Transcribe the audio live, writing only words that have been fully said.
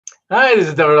Hi, this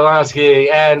is R Orlofsky,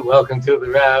 and welcome to the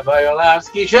Rabbi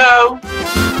Orlofsky Show.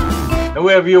 And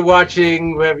wherever you're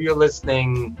watching, wherever you're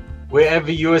listening,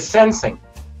 wherever you're sensing,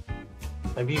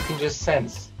 maybe you can just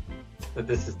sense that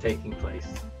this is taking place.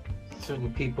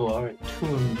 Certain people are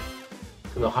attuned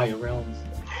to the higher realms.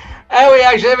 And we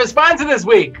actually have a sponsor this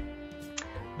week,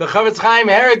 the Chofetz Chaim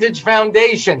Heritage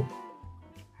Foundation,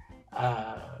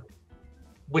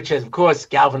 which has, of course,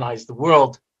 galvanized the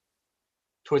world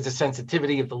towards the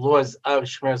sensitivity of the laws of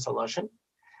Shmiras Halashon.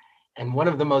 And one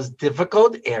of the most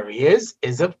difficult areas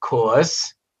is, of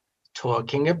course,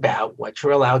 talking about what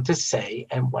you're allowed to say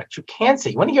and what you can't say.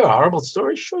 You want to hear a horrible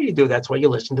story? Sure you do. That's why you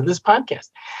listen to this podcast.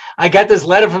 I got this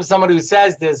letter from someone who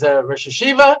says there's a Rosh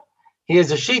Hashiva. He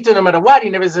is a shita no matter what. He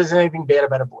never says anything bad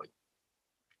about a boy.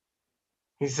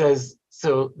 He says,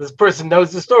 so this person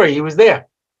knows the story. He was there.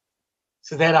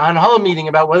 So they had a whole meeting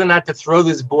about whether or not to throw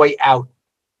this boy out.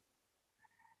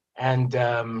 And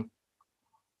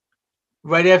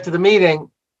right after the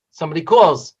meeting, somebody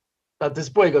calls about this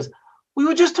boy. He goes, we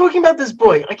were just talking about this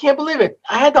boy. I can't believe it.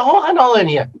 I had the whole Hanal in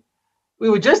here. We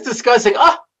were just discussing,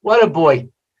 what a boy.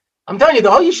 I'm telling you,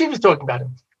 the whole yeshiva is talking about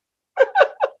him.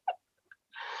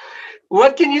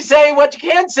 What can you say, what you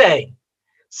can't say?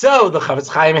 So the Chofetz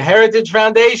Chaim Heritage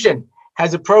Foundation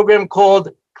has a program called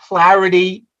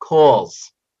Clarity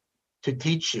Calls to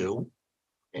teach you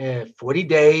a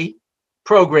 40-day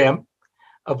program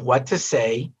of what to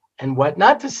say and what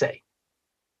not to say,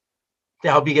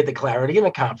 to help you get the clarity and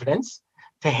the confidence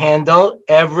to handle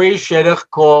every shidduch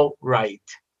call right.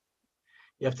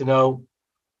 You have to know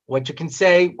what you can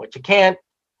say, what you can't,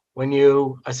 when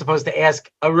you are supposed to ask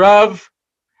a Rav.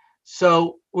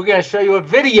 So we're going to show you a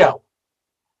video.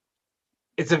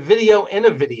 It's a video in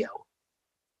a video.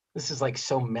 This is like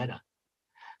so meta.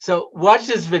 So watch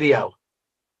this video.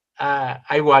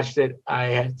 I watched it.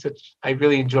 I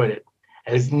really enjoyed it.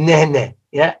 It's nene.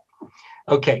 Yeah.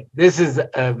 Okay. This is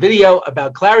a video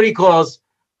about Clarity Calls,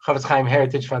 Chofetz Chaim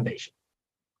Heritage Foundation.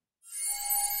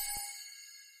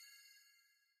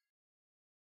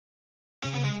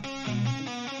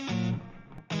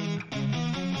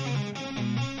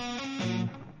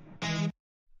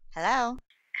 Hello? Hello?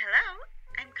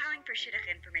 I'm calling for shidduch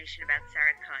information about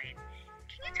Sarah Cohen.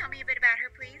 Can you tell me a bit about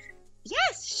her, please?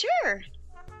 Yes, sure.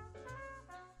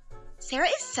 Sarah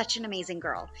is such an amazing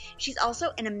girl. She's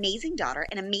also an amazing daughter,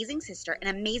 an amazing sister,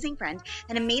 an amazing friend,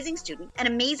 an amazing student, an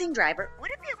amazing driver. Would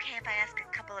it be okay if I ask a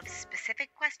couple of specific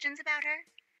questions about her?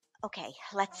 Okay,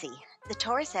 let's see. The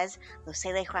Torah says, Lo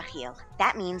selech rachil.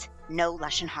 That means no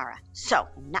lashon hara. So,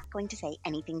 I'm not going to say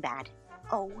anything bad.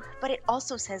 Oh, but it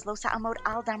also says, Lo sa'amod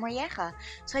al dam reyecha.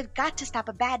 So I've got to stop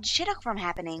a bad shidduch from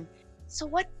happening. So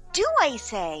what do I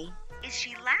say? Is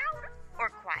she loud or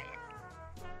quiet?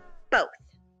 Both.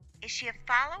 Is she a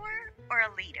follower or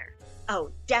a leader?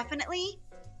 Oh, definitely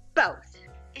both.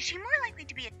 Is she more likely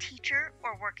to be a teacher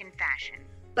or work in fashion?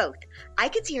 Both. I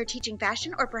could see her teaching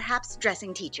fashion or perhaps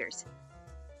dressing teachers.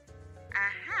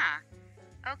 Uh-huh.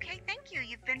 Okay, thank you.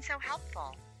 You've been so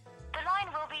helpful. The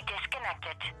line will be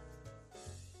disconnected.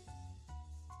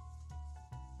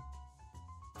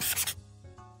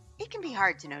 It can be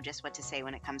hard to know just what to say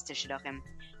when it comes to shidduchim.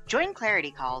 Join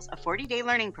Clarity Calls, a 40-day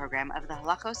learning program of the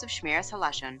halachos of Shmiras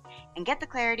Halashon, and get the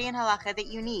clarity and halacha that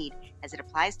you need as it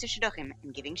applies to shidduchim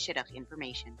and giving shidduch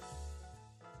information.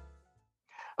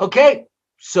 Okay,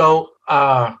 so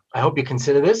I hope you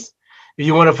consider this. If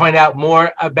you want to find out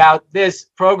more about this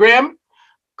program,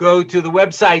 go to the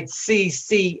website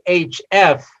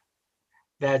CCHF.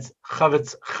 That's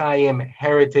Chofetz Chaim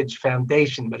Heritage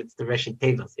Foundation, but it's the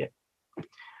sheitels, yeah.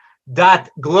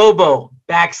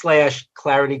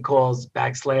 .global/clarity calls /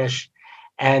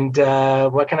 and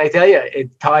what can I tell you?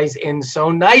 It ties in so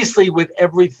nicely with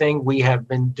everything we have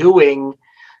been doing.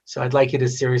 So I'd like you to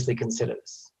seriously consider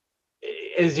this.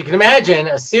 As you can imagine,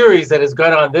 a series that has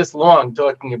gone on this long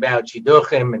talking about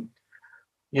shidduchim and,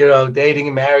 dating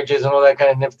and marriages and all that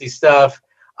kind of nifty stuff,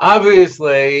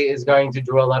 obviously is going to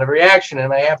draw a lot of reaction.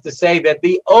 And I have to say that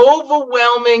the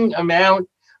overwhelming amount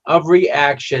of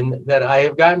reaction that I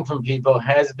have gotten from people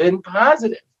has been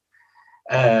positive.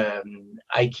 I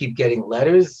keep getting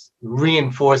letters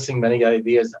reinforcing many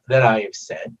ideas that I have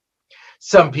said.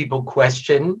 Some people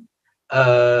question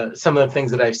some of the things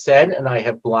that I've said, and I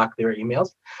have blocked their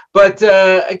emails. But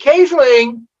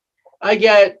occasionally I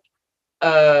get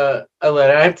a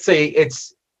letter. I have to say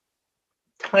it's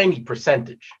tiny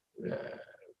percentage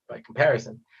by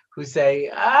comparison who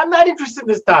say, I'm not interested in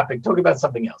this topic. Talk about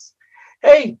something else.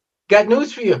 Hey, got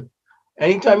news for you.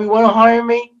 Anytime you want to hire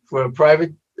me for a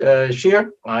private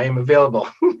share, I am available.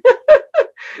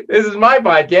 This is my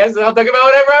podcast, and I'll talk about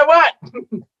whatever I want.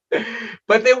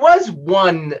 But there was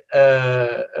one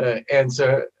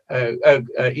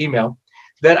email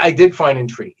that I did find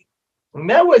intriguing. And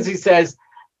that was, he says,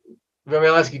 Rabbi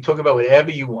Orlofsky, talk about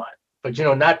whatever you want, but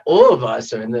not all of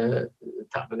us are in the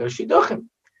topic of shidduchim.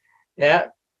 Yeah.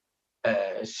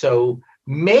 So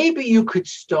maybe you could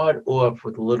start off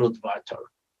with a little dvar Torah.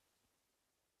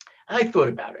 I thought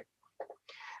about it.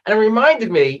 And it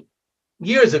reminded me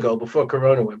years ago, before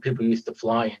Corona, when people used to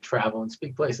fly and travel and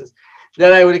speak places,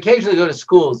 that I would occasionally go to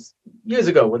schools, years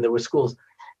ago when there were schools,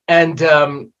 and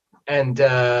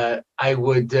I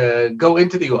would go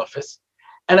into the office,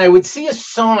 and I would see a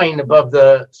sign above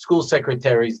the school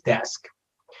secretary's desk.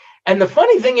 And the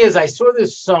funny thing is, I saw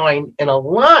this sign in a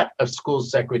lot of school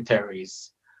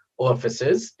secretaries'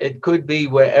 offices. It could be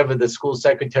wherever the school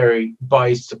secretary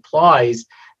buys supplies,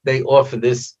 they offer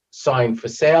this sign for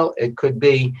sale. It could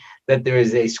be that there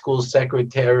is a school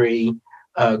secretary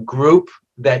group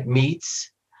that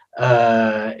meets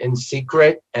in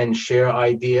secret and share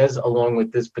ideas along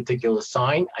with this particular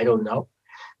sign. I don't know.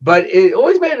 But it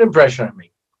always made an impression on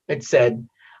me. It said,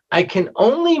 I can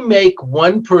only make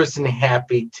one person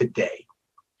happy today.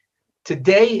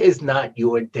 Today is not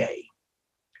your day.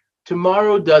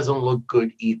 Tomorrow doesn't look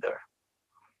good either.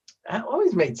 That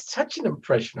always made such an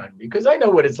impression on me because I know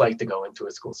what it's like to go into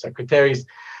a school secretary's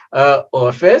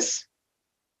office.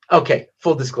 Okay,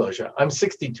 full disclosure, I'm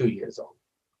 62 years old.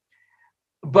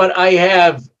 But I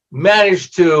have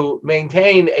managed to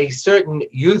maintain a certain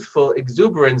youthful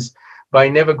exuberance by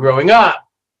never growing up.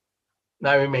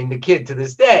 I remain a kid to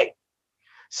this day.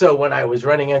 So when I was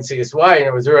running NCSY and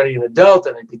I was already an adult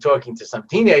and I'd be talking to some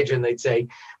teenager and they'd say,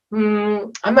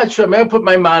 I'm not sure, I'm going to put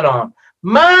my mom on.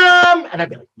 Mom! And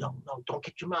I'd be like, no, don't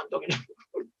get your mom, don't get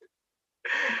your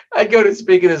I'd go to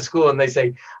speak in a school and they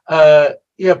say,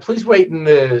 yeah, please wait in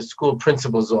the school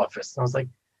principal's office. And I was like,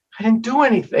 I didn't do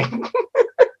anything.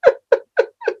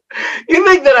 You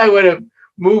think that I would have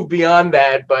moved beyond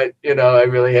that, but, I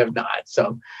really have not.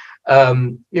 So,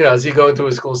 as you go into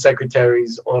a school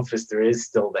secretary's office, there is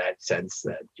still that sense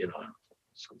that,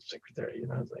 school secretary,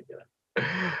 it's like,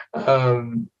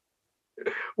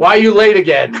 why are you late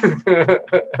again?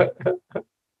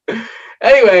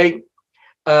 Anyway,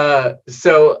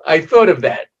 so I thought of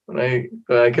that. I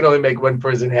can only make one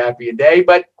person happy a day,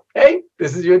 but hey,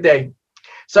 this is your day.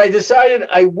 So I decided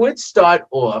I would start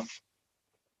off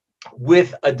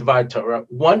with a dvar Torah,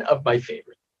 one of my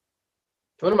favorites.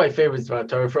 One of my favorites dvar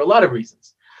Torah for a lot of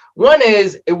reasons. One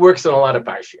is it works on a lot of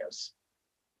parshios,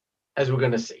 as we're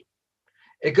going to see.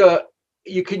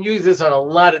 You can use this on a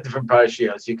lot of different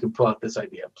parshios. You can pull out this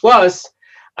idea. Plus,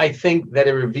 I think that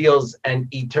it reveals an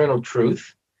eternal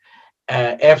truth.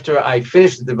 After I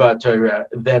finish the dvar Torah,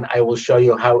 then I will show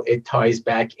you how it ties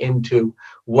back into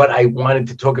what I wanted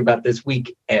to talk about this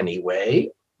week anyway.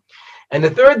 And the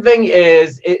third thing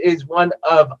is, it is one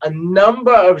of a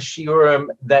number of shiurim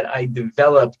that I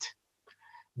developed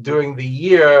during the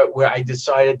year where I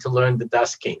decided to learn the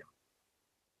Das Kingdom.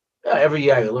 Every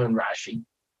year I learn Rashi.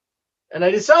 And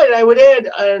I decided I would add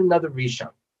another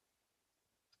Rishon.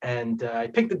 And I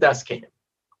picked the Das Kingdom.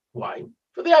 Why?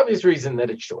 For the obvious reason that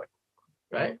it's short,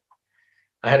 right?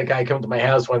 I had a guy come to my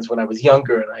house once when I was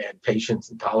younger, and I had patience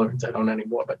and tolerance. I don't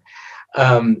anymore, but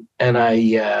and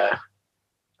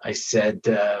I said,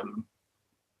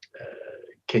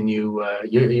 can you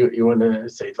want to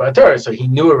say dvar Torah? So he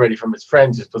knew already from his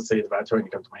friends you're supposed to say dvar Torah when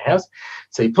you come to my house.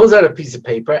 So he pulls out a piece of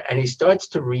paper and he starts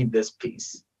to read this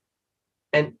piece.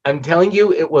 And I'm telling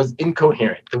you, it was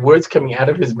incoherent. The words coming out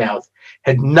of his mouth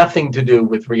had nothing to do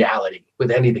with reality,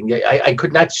 with anything. I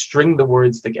could not string the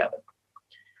words together.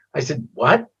 I said,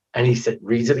 what? And he said,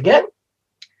 reads it again.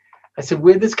 I said,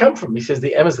 where'd this come from? He says,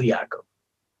 the Emes Yaakov.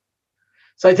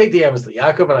 So I take the Emes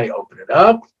Yaakov and I open it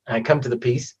up and I come to the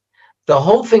piece. The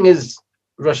whole thing is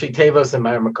Roshei Tevos and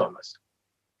Ma'ir Makomos.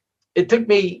 It took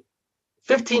me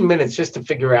 15 minutes just to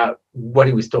figure out what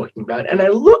he was talking about. And I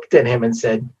looked at him and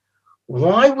said,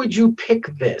 why would you pick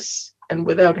this? And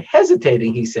without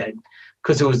hesitating, he said,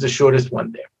 because it was the shortest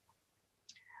one there.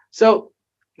 So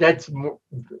that's,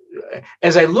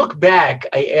 as I look back,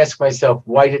 I ask myself,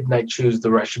 why didn't I choose the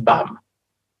Rashbam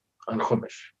on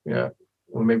Chumash? Yeah,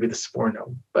 or maybe the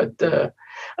Sforno. But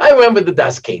I remember the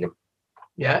Das Kingdom.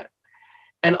 Yeah.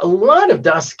 And a lot of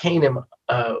Das Kingdom,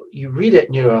 you read it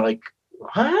and you're like,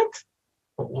 what?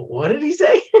 What did he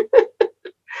say?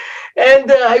 And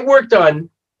I worked on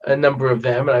a number of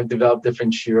them, and I've developed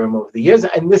different shiurim over the years,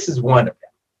 and this is one of them.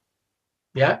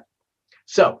 Yeah.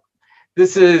 So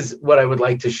this is what I would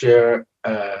like to share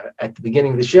at the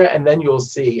beginning of the share, and then you'll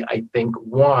see, I think,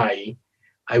 why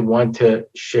I want to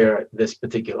share this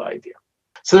particular idea.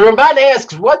 So the Ramban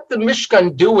asks, what the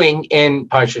Mishkan doing in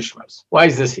Parshas Shmos? Why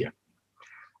is this here?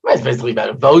 Well, it's basically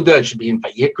about Avoda. It should be in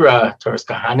Vayikra, Torah's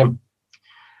Kahanim.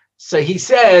 So he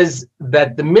says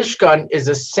that the Mishkan is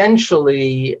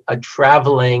essentially a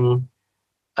traveling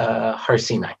Har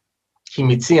Sinai. Ki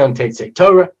mitzion tetzei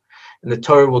Torah, and the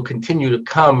Torah will continue to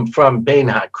come from Bein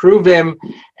HaKruvim,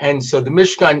 and so the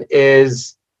Mishkan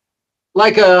is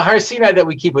like a Har Sinai that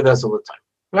we keep with us all the time,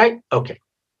 right? Okay.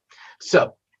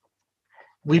 So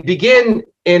we begin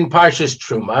in Parshas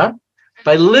Truma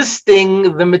by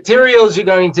listing the materials you're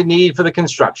going to need for the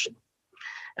construction.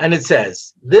 And it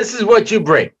says, this is what you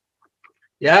bring.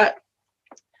 Yeah?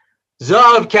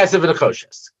 Zahav, kesef, and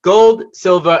choshes. Gold,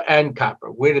 silver, and copper.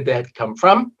 Where did that come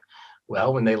from?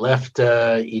 Well, when they left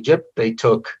Egypt, they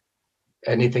took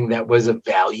anything that was of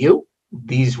value.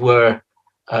 These were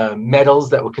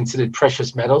metals that were considered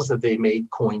precious metals that they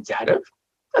made coins out of.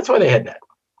 That's why they had that.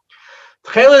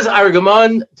 Tcheles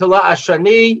argamon tala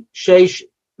ashani sheish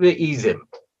ve'izim.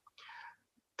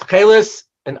 Tcheles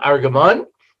and argamon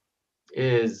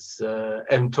is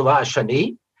and tala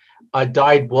ashani, a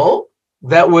dyed wool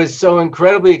that was so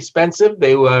incredibly expensive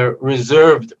they were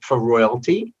reserved for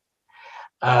royalty.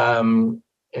 The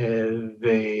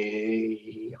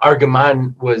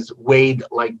argamon was weighed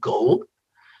like gold,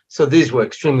 so these were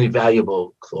extremely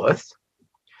valuable cloths.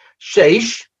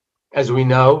 Sheish, as we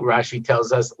know, Rashi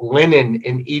tells us, linen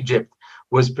in Egypt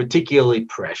was particularly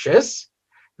precious.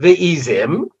 The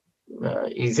izim,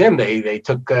 they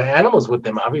took animals with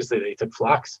them. Obviously, they took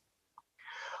flocks.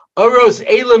 Oros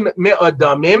elim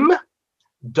me'adamim,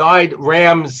 dyed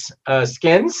rams'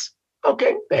 skins.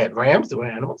 Okay, they had rams, they were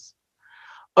animals.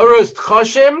 Oros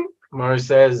tchashim, Gemara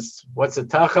says, what's a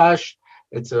tachash?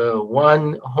 It's a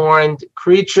one-horned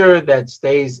creature that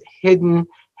stays hidden,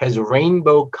 has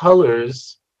rainbow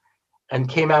colors, and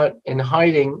came out in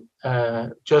hiding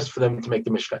just for them to make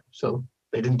the Mishkan. So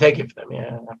they didn't take it for them.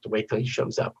 Yeah, I have to wait till he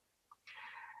shows up.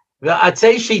 The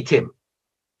atzei shitim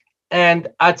and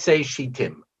atzei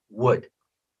shitim, wood.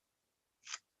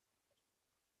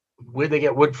 Where'd they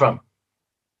get wood from?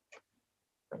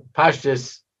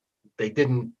 Pashtus, they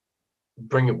didn't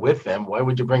bring it with them. Why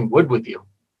would you bring wood with you?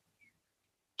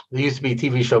 There used to be a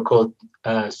TV show called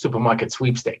Supermarket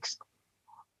Sweepstakes,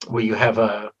 where you have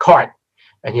a cart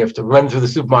and you have to run through the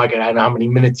supermarket. I don't know how many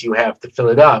minutes you have to fill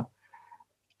it up.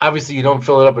 Obviously, you don't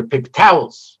fill it up with paper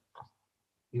towels.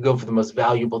 You go for the most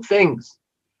valuable things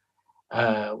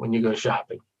when you go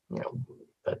shopping. You know,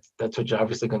 that's what you're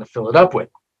obviously going to fill it up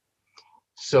with.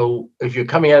 So if you're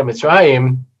coming out of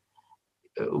Mitzrayim,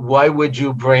 why would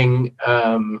you bring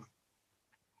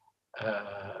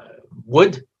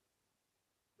wood?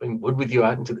 Bring wood with you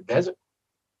out into the desert?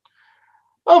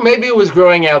 Oh, maybe it was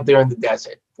growing out there in the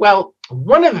desert. Well,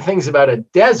 one of the things about a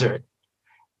desert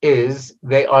is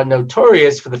they are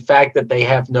notorious for the fact that they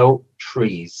have no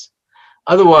trees.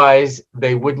 Otherwise,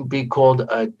 they wouldn't be called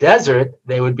a desert.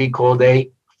 They would be called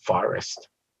a forest.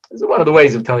 This is one of the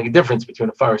ways of telling a difference between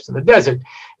a forest and a desert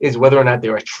is whether or not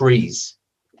there are trees.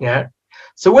 Yeah.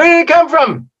 So where did it come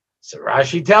from? So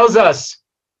Rashi tells us.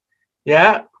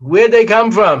 Yeah. Where'd they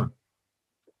come from?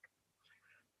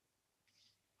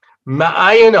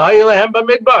 Ma'ayin ha'ilhem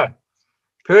b'midbar.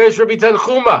 Pirish Rabbi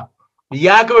Tanchuma.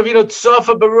 Yaakov Avinu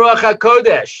tzofa b'ruach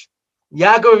hakodesh.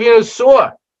 Yaakov Avinu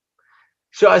saw.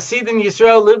 So Asidin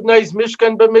Yisrael lived nice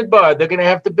Mishkan b'midbar. They're going to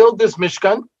have to build this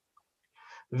Mishkan.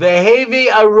 Vehevi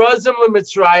arazim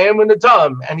leMitzrayim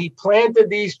u'natam, and he planted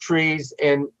these trees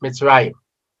in Mitzrayim.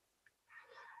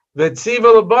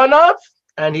 V'tziva lebanav,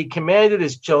 and he commanded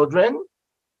his children,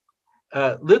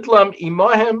 litlam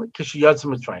imahem kishiyatzim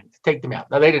Mitzrayim, to take them out.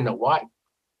 Now they didn't know why.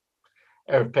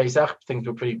 Erev Pesach, things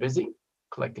were pretty busy,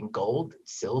 collecting gold,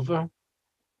 silver,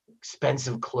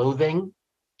 expensive clothing.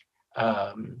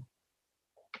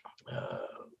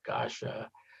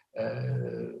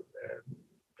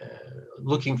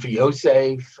 Looking for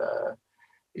Yosef,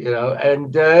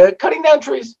 and cutting down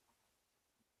trees.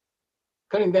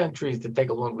 Cutting down trees to take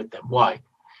along with them. Why?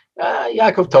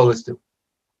 Yaakov told us to.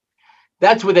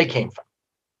 That's where they came from.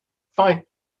 Fine.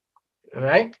 All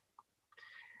right?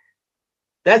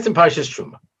 That's in Parshas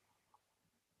Truma.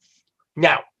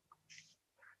 Now,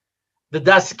 the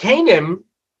Das Kanim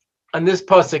on this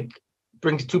pasuk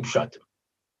brings two pshatim.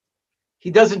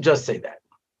 He doesn't just say that.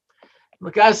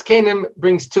 Das Kanim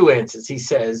brings two answers. He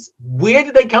says, where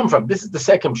did they come from? This is the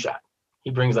second shot. He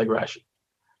brings like Rashi.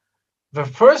 The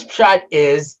first shot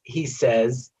is, he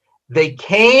says, they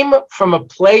came from a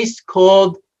place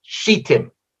called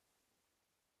Shittim.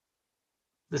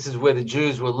 This is where the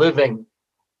Jews were living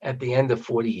at the end of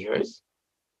 40 years,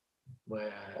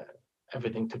 where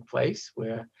everything took place,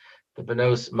 where the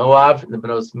Benos Moab and the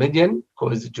Benos Midian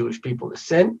caused the Jewish people to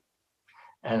sin.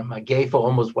 And Magefa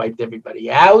almost wiped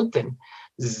everybody out. And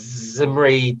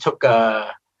Zimri took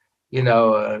a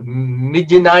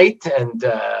Midianite, and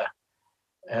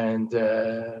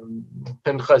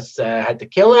Pinchas had to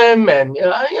kill him, and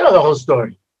the whole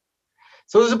story.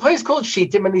 So there's a place called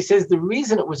Shittim, and he says the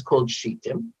reason it was called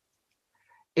Shittim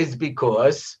is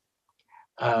because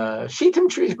Shittim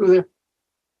trees grew there.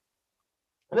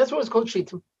 And that's why it's called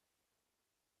Shittim.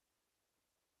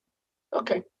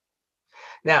 Okay.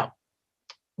 Now,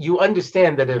 you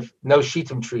understand that if no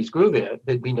Shittim trees grew there,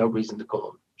 there'd be no reason to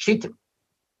call them Shittim,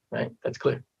 right? That's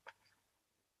clear.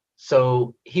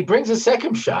 So he brings a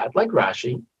second shot, like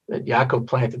Rashi, that Yaakov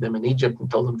planted them in Egypt and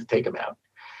told them to take them out.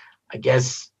 I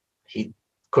guess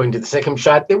according to the second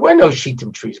shot, there were no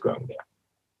Shittim trees growing there,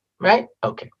 right?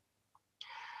 Okay.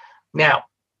 Now,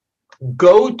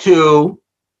 go to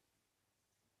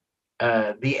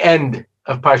the end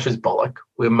of Parshas Balak,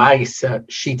 where Ma'aseh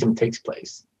Shittim takes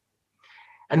place.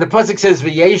 And the pasuk says,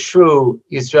 "V'yeshru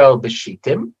Yisrael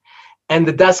b'Shittim," and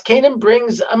the Das Kanim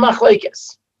brings a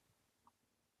machlekes.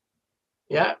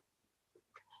 Yeah.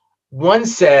 One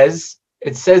says,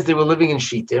 it says they were living in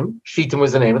Shittim. Shittim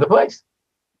was the name of the place.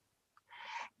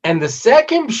 And the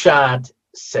second shot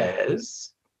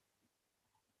says,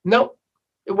 no,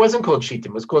 it wasn't called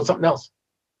Shittim. It was called something else.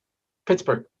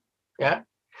 Pittsburgh. Yeah.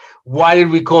 Why did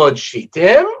we call it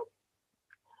Shittim?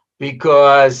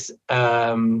 Because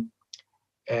Osu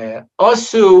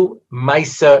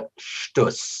Maisa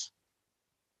Shtus.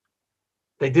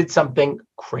 They did something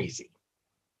crazy.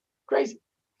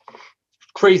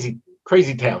 Crazy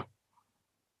town.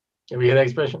 Ever hear that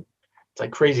expression? It's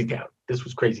like crazy town. This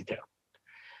was crazy town.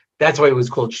 That's why it was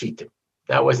called Shittim.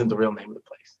 That wasn't the real name of the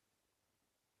place.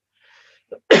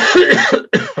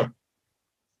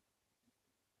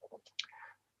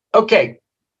 Okay,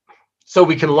 so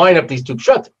we can line up these two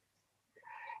pshatim.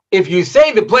 If you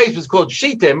say the place was called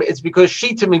Shittim, it's because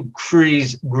Shittim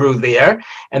trees grew there,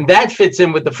 and that fits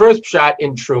in with the first pshat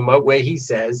in Truma, where he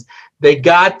says they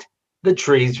got the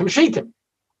trees from Shittim.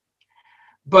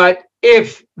 But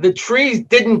if the trees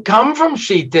didn't come from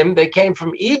Shittim, they came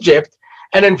from Egypt,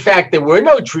 and in fact there were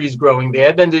no trees growing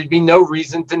there, then there'd be no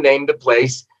reason to name the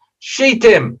place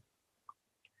Shittim.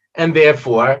 And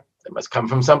therefore, they must come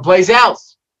from someplace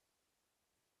else.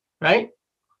 Right?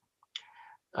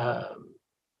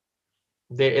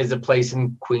 There is a place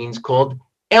in Queens called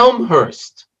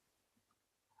Elmhurst.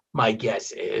 My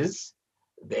guess is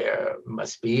there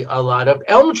must be a lot of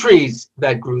elm trees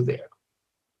that grew there.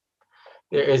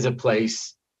 There is a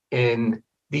place in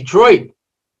Detroit,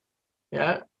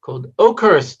 called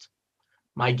Oakhurst.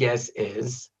 My guess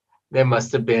is there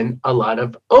must have been a lot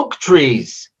of oak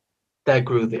trees that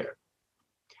grew there.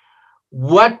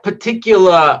 What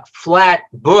particular flat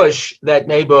bush that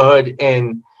neighborhood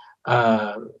in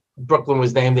Brooklyn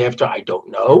was named after, I don't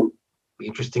know. Be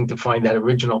interesting to find that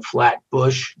original flat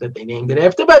bush that they named it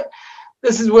after, but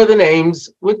this is where the names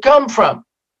would come from,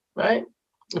 right?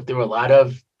 If there were a lot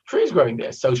of trees growing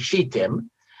there. So Shittim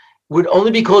would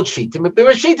only be called Shittim if there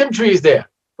were Shittim trees there.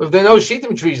 If there are no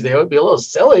Shittim trees there, it would be a little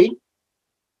silly.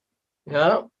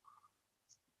 I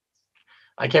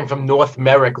came from North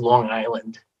Merrick, Long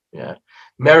Island. Yeah.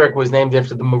 Merrick was named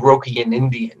after the Moroccan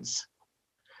Indians,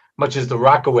 much as the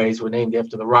Rockaways were named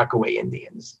after the Rockaway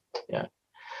Indians. Yeah.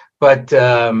 But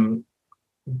if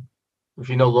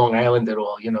you know Long Island at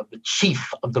all, the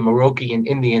chief of the Moroccan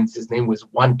Indians, his name was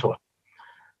Wantor.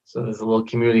 So there's a little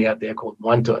community out there called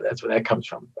Wantor. That's where that comes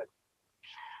from. But,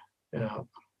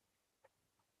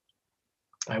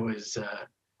 I was a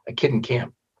kid in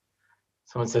camp.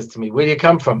 Someone says to me, "Where do you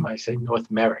come from?" I say,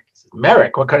 "North Merrick." He says,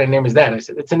 "Merrick? What kind of name is that?" I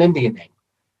said, "It's an Indian name."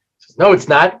 He says, "No, it's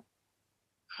not."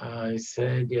 I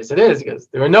said, "Yes, it is." He goes,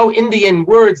 "There are no Indian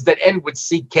words that end with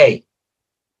CK."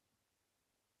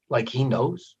 Like he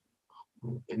knows.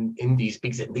 Indy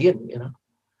speaks Indian,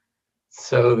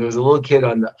 So there was a little kid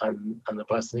on the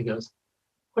bus, and he goes,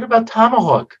 "What about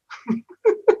tomahawk?"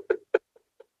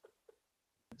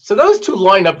 So those two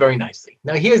line up very nicely.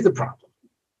 Now here's the problem.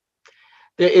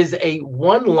 There is a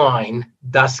one-line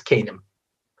Das Kanim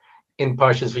in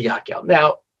Parshas Vayakel.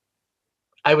 Now,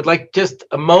 I would like just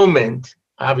a moment.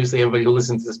 Obviously, everybody who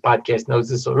listens to this podcast knows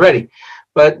this already.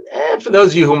 But for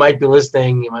those of you who might be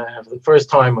listening for the first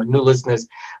time or new listeners,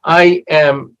 I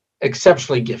am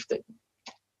exceptionally gifted.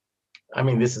 I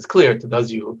mean, this is clear to those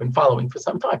of you who have been following for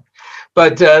some time.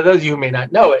 But those of you who may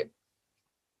not know it,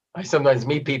 I sometimes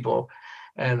meet people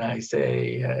and I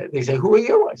say, they say, "Who are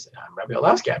you?" I said, "I'm Rabbi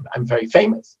Orlofsky. I'm very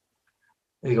famous."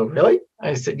 They go, "Really?"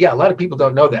 I said, "Yeah, a lot of people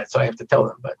don't know that, so I have to tell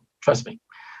them, but trust me,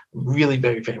 I'm really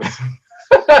very famous."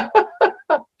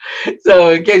 So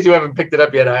in case you haven't picked it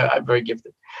up yet, I'm very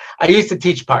gifted. I used to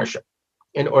teach Parsha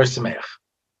in Or Sameach.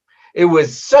 It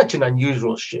was such an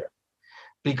unusual shiur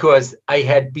because I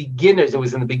had beginners. It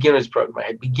was in the beginners program. I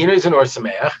had beginners in Or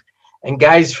Sameach and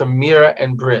guys from Mira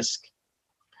and Brisk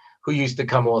who used to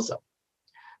come also.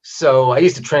 So I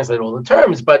used to translate all the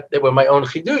terms, but they were my own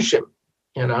chidushim,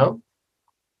 you know.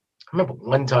 I remember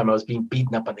one time I was being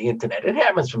beaten up on the internet. It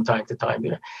happens from time to time,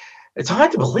 you know. It's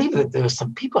hard to believe that there are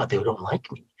some people out there who don't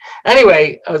like me.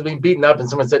 Anyway, I was being beaten up and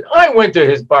someone said, I went to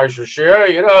his Parsha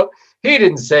shiur, you know, he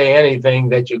didn't say anything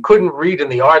that you couldn't read in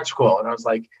the art school. And I was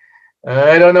like,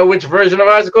 I don't know which version of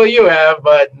art school you have,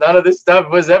 but none of this stuff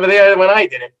was ever there when I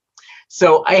did it.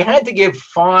 So I had to give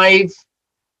 5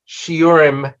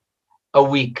 shiurim a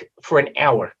week for an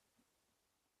hour.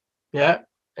 Yeah,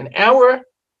 an hour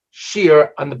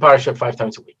shiur on the Parsha 5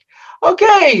 times a week.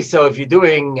 Okay, so if you're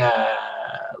doing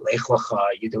Lech Lecha,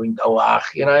 you're doing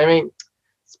Noach, you know what I mean?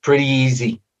 It's pretty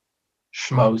easy.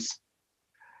 Shmos.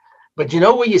 But you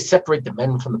know where you separate the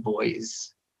men from the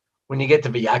boys? When you get to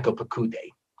V'Yakov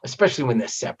Pekude, especially when they're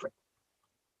separate.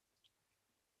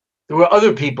 There were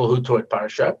other people who taught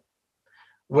Parsha.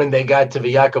 When they got to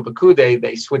V'Yakov Pekude,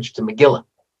 they switched to Megillah.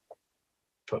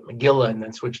 Taught Megillah and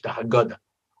then switched to Haggadah.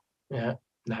 Yeah,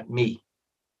 not me.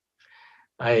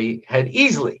 I had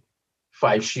easily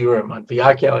 5 shiurim on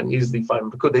V'Yakel and easily 5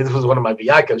 on Pekude. This was one of my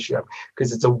V'Yakel shiurim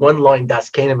because it's a one-line Das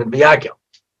Kanim in V'Yakel.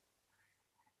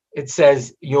 It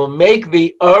says, you'll make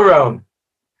the Aron.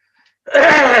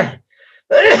 Try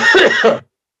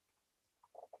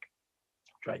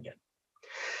again.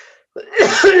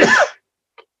 It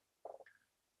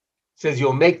says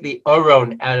you'll make the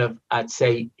Aron out of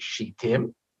Atzei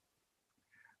Shitim.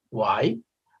 Why?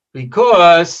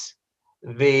 Because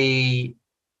the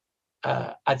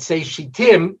Atzei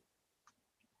Shitim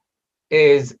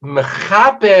is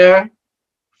mechaper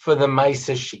for the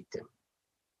Maisa Shitim.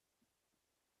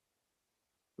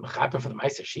 Mechaper for the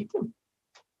Maisa Shitim?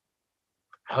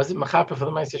 How is it mechaper for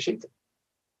the Maisa Shitim?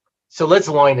 So let's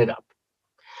line it up.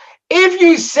 If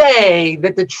you say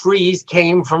that the trees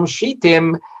came from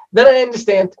Shitim, then I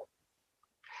understand.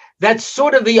 That's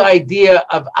sort of the idea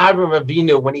of Avraham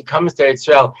Avinu when he comes to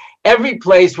Israel. Every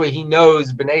place where he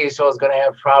knows Bnei Yisrael is going to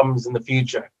have problems in the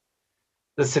future,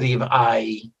 the city of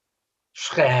Ai,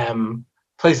 Shechem,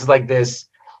 places like this,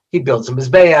 he builds a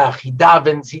mizbeach, he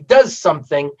davens, he does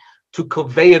something to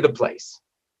convey the place.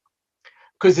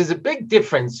 Because there's a big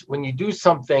difference when you do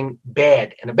something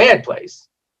bad in a bad place.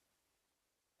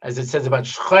 As it says about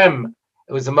Shechem,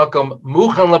 it was a makom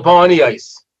muchan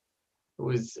lapaniyos. It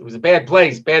was a bad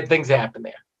place. Bad things happen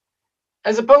there.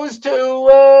 As opposed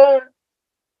to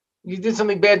you did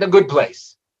something bad in a good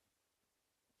place.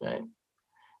 Right?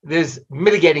 There's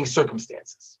mitigating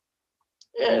circumstances.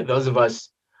 Yeah, those of us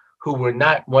who were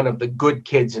not one of the good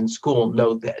kids in school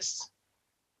know this.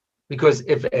 Because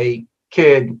if a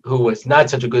kid who was not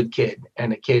such a good kid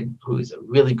and a kid who is a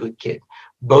really good kid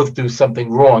both do something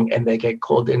wrong and they get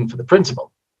called in for the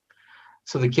principal.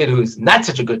 So the kid who's not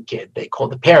such a good kid, they call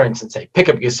the parents and say, pick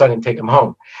up your son and take him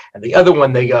home. And the other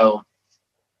one, they go,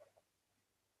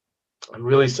 I'm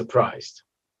really surprised.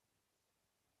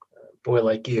 A boy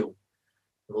like you,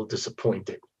 a little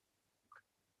disappointed.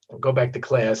 I'll go back to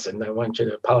class and I want you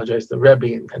to apologize to the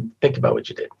Rebbe and think about what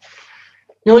you did.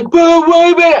 You're like, boo,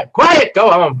 wait a minute, quiet,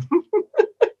 go home.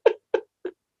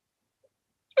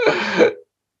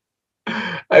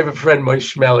 I have a friend,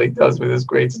 Moshe Shmel, he tells me this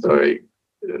great story.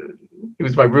 He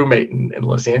was my roommate in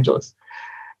Los Angeles.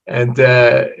 And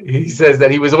he says that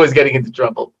he was always getting into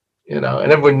trouble, you know,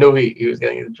 and everyone knew he was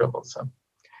getting into trouble.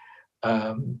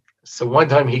 So one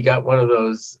time he got one of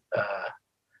those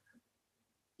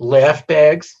laugh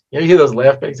bags. You hear those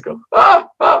laugh bags go,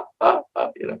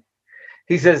 you know.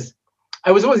 He says,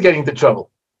 I was always getting into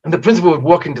trouble. And the principal would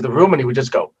walk into the room and he would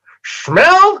just go,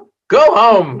 Shmel, go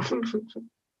home.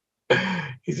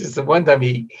 He says that one time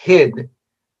he hid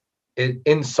it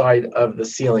inside of the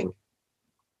ceiling,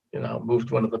 you know,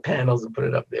 moved one of the panels and put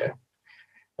it up there.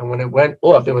 And when it went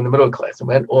off, they were in the middle of class, it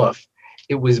went off,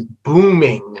 it was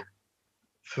booming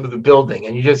through the building.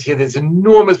 And you just hear this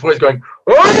enormous voice going,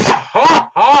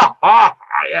 yeah.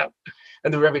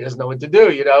 And the Rebbe doesn't know what to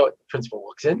do, you know. The principal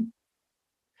walks in,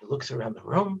 he looks around the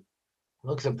room,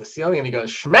 looks up the ceiling, and he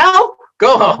goes, Shmel,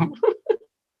 go home.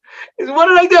 He said, what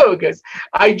did I do? Because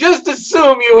I just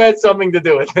assume you had something to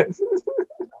do with it.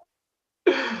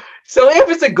 So if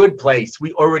it's a good place,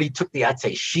 we already took the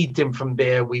Atzei Shitim from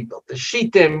there. We built the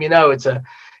Shitim, you know, it's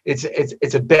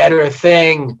a better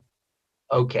thing.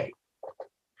 Okay.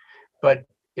 But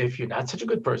if you're not such a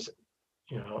good person,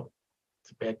 you know,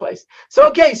 It's a bad place. So,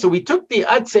 okay, so we took the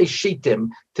Atzei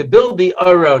Shittim to build the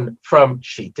Aron from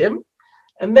Shittim,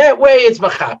 and that way it's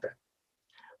Machaper.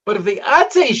 But if the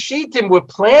Atzei Shittim were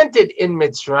planted in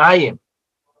Mitzrayim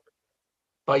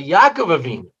by Yaakov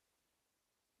Avinu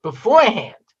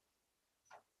beforehand,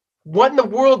 what in the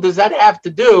world does that have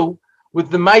to do with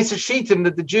the Maisa Shittim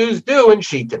that the Jews do in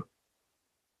Shittim?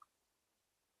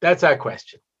 That's our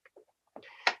question.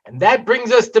 And that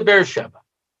brings us to Beersheba.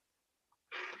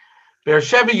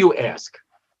 Beersheba, you ask.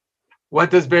 What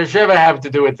does Beersheba have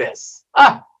to do with this?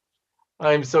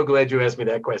 I'm so glad you asked me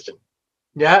that question.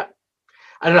 Yeah?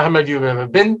 I don't know how many of you have ever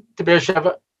been to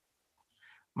Beersheba.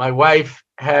 My wife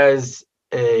has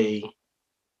my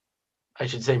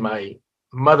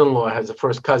mother-in-law has a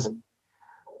first cousin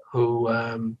who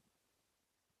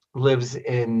lives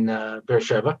in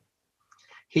Beersheba.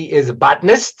 He is a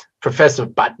botanist, professor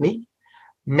of botany,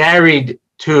 married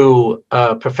to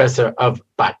a professor of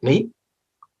botany.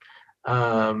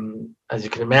 As you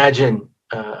can imagine,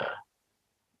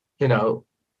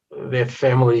 their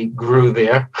family grew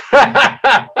there.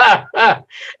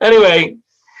 Anyway,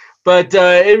 but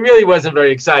it really was a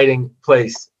very exciting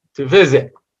place to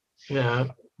visit,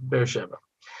 Beersheba.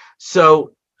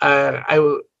 So I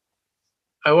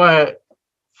want to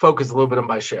focus a little bit on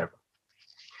Beersheba.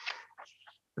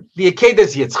 The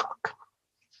Akedas Yitzchak,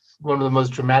 one of the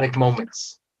most dramatic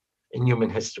moments in human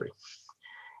history,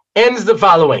 ends the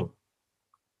following.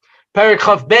 Perek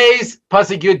Chaf Beis,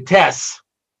 Pasuk Yud Tes.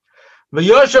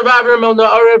 V'yoshav Avram el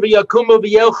Na'ara v'yakumu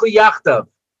v'yelchu yachtav.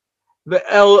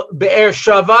 V'el Be'er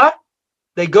Sheva,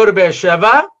 they go to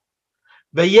Beersheba.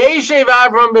 V'yeshev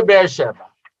Avram be'Beersheba.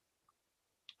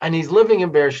 And he's living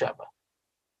in Beersheba.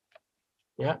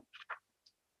 Yeah.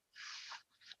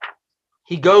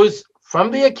 He goes from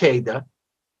the Akedah,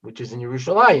 which is in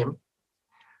Yerushalayim,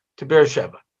 to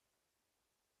Beersheba.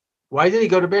 Why did he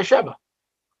go to Beersheba?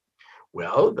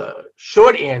 Well, the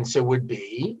short answer would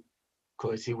be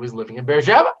because he was living in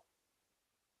Beersheba.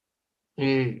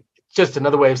 Just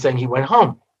another way of saying he went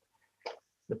home.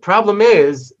 The problem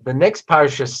is the next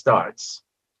parsha starts.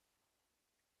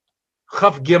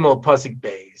 Chaf Gimel Pasuk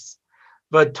Beis.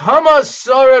 V'tama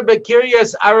Sora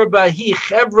bekiryas Arba hi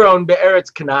Chevron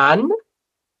be'eretz Canaan.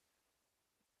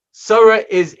 Sora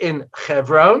is in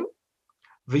Chevron.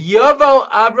 V'yavo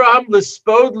Abraham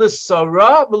l'spod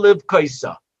l'Sora v'liv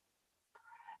kaisa.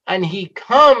 And he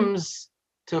comes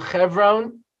to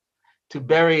Chevron to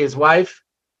bury his wife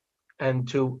and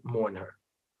to mourn her.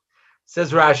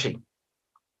 Says Rashi.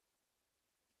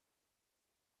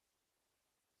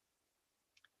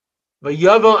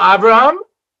 V'yavo Abraham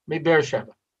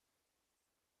be'Beersheba.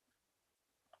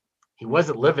 He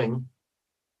wasn't living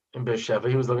in Beersheba,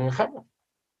 he was living in Chevron.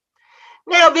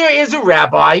 Now, there is a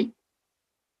rabbi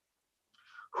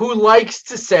who likes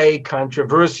to say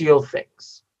controversial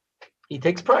things. He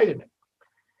takes pride in it.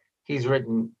 He's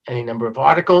written any number of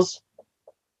articles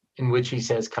in which he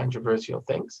says controversial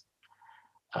things.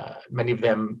 Many of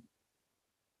them,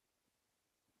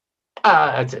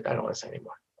 that's it. I don't want to say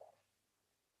anymore.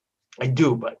 I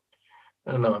do, but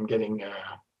I don't know. I'm getting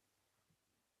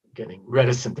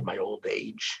reticent in my old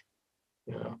age,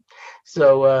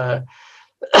 So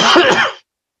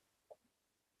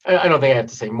I don't think I have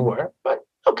to say more, but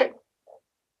okay.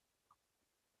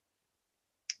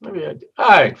 Maybe I do.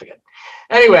 I forget.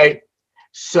 Anyway,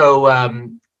 so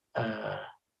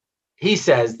he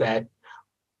says that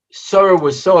Sarah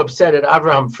was so upset at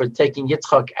Abraham for taking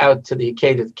Yitzchak out to the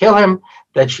Akedah to kill him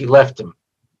that she left him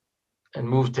and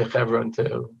moved to Hebron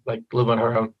to live on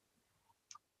her own.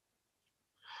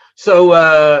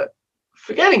 So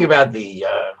forgetting about the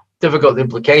difficult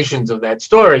implications of that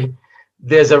story,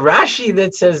 there's a Rashi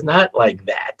that says not like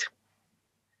that.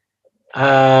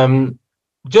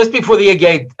 Just before the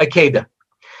Akedah,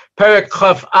 Perek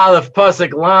Chaf Aleph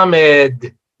Pasuk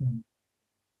Lamed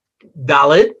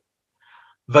Dalet,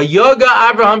 Vayoga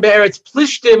Abraham be'eretz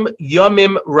Plishtim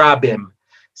Yomim Rabim.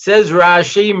 Says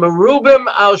Rashi, Merubim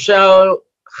al Shal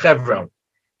Chevron.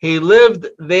 He lived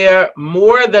there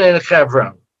more than in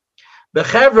Chevron. The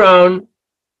Chevron,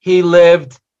 he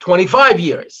lived 25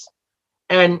 years.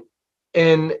 And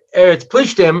in Eretz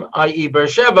Plishtim, i.e.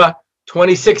 Beersheba,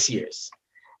 26 years.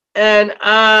 And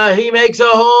he makes a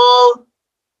whole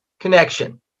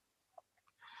connection.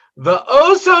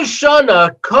 V'oso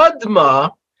shana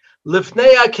kadma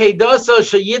lifnei akedasa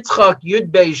sheyitzchak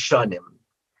yudbei shanim.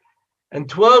 And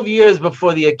 12 years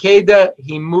before the Akedah,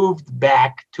 he moved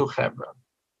back to Hebron.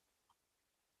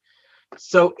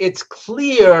 So it's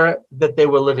clear that they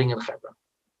were living in Hebron.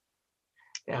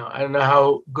 Now, I don't know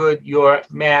how good your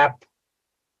map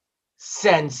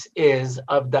sense is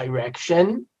of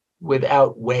direction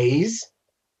without Waze,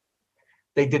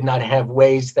 They did not have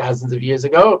ways thousands of years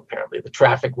ago. Apparently the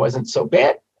traffic wasn't so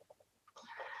bad.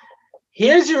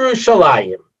 Here's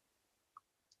Yerushalayim.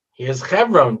 Here's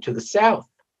Hebron to the south.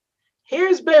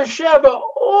 Here's Beersheba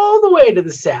all the way to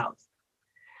the south.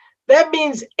 That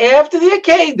means after the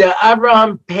Akedah,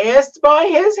 Abraham passed by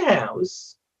his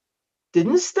house,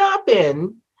 didn't stop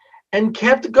in, and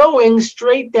kept going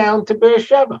straight down to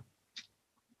Beersheba.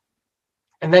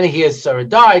 And then he hears Sarah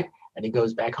died, and he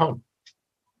goes back home.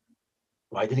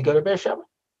 Why did he go to Beersheba?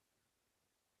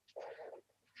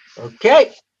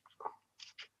 Okay.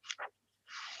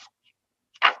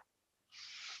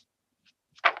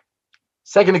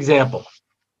 Second example.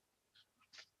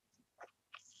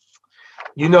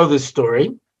 You know this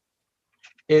story.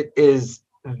 It is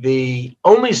the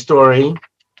only story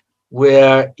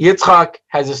where Yitzchak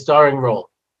has a starring role.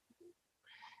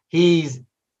 There's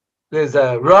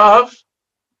a Rav,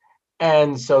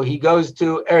 and so he goes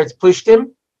to Eretz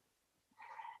Plishtim,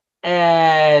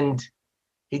 and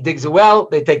he digs a well,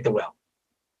 they take the well.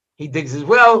 He digs his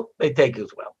well, they take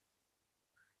his well.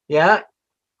 Yeah?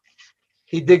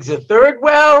 He digs a third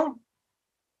well,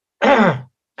 and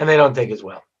they don't take his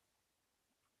well.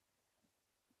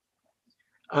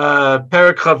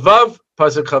 Perek Chavav,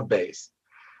 Pasuk Chav Beis.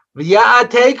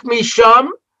 V'ya'atek misham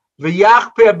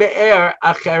v'yachper be'er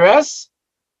acheres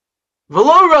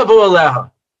v'lo ravu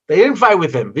aleha. They didn't fight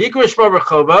with him. V'yikra Sheva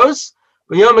Brachos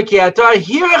v'yom ki'atar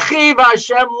hirachiv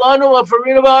Hashem lanu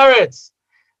afarinu ba'aretz.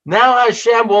 Now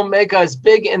Hashem will make us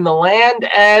big in the land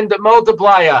and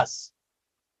multiply us.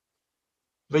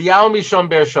 V'ya'u misham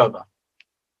Beersheba.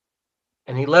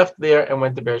 And he left there and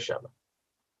went to Beersheba.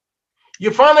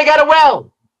 You finally got a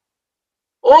well.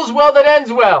 All's well that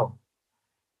ends well.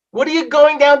 What are you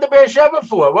going down to Beersheba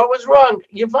for? What was wrong?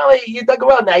 You dug a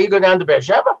well. Now you go down to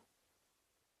Beersheba?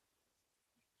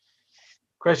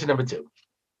 Question number 2.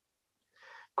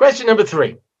 Question number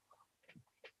 3.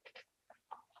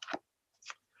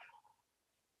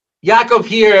 Yaakov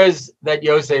hears that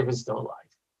Yosef is still alive.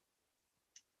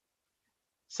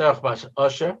 Sarach Bas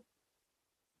Osher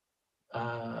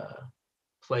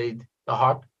played the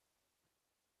harp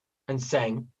and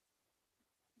sang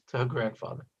to her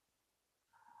grandfather.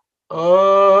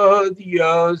 Od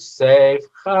Yosef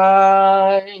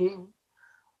Chai,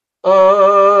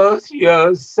 Od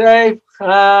Yosef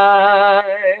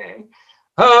Chai,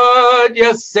 Od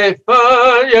Yosef,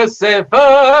 Od Yosef,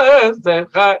 Od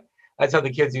Yosef Chai. That's how the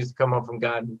kids used to come home from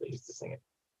God, and they used to sing it.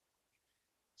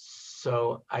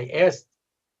 So I asked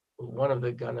one of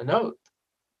the Gananot,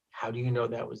 how do you know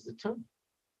that was the tune?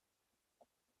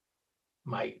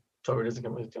 My Torah doesn't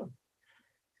come with a tune.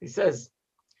 He says,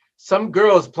 some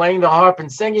girl's playing the harp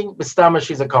and singing, Bistama,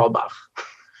 she's a Kalbach.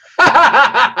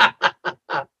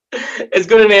 As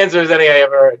good an answer as any I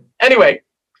ever heard. Anyway,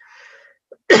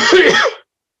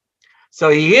 so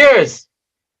he hears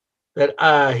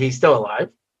that he's still alive.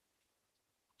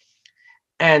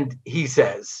 And he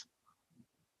says,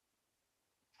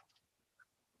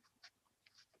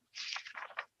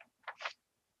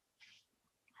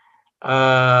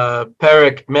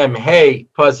 Perek Mem Hey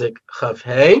Pasuk Chav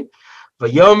Hey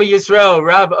Vayomi Yisrael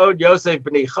Rab Od Yosef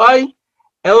B'nei Chai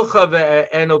Elcha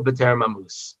ve'enu b'ter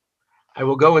mamus. I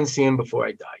will go and see him before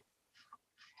I die.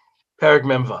 Perek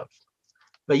Mem Vav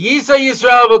Vayisa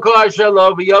Yisrael v'kol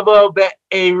Shelo v'yavo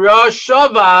be'era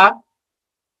shava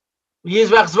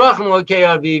v'yizvach zvachim l'kei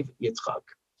aviv Yitzchak.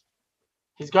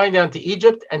 He's going down to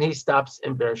Egypt and he stops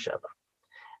in Beersheba.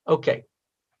 Okay.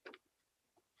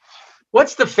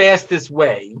 What's the fastest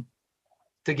way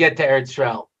to get to Eretz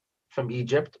Yisrael? From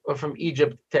Egypt or from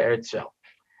Egypt to Eretz Yisrael?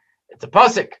 It's a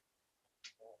pasuk. It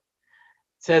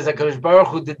says HaKadosh Baruch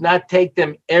Hu did not take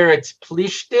them Eretz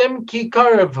Plishtim ki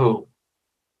karavhu.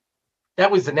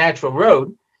 That was the natural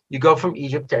road. You go from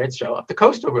Egypt to Eretz Yisrael up the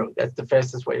coastal road. That's the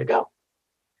fastest way to go.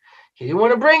 He didn't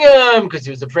want to bring them because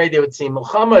he was afraid they would see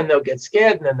Milchama and they'll get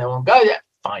scared and then they won't go. Yeah,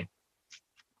 fine.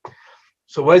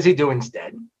 So what does he do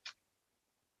instead?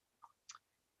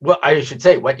 Well, I should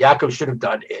say what Yaakov should have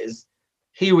done is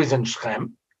he was in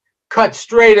Shechem, cut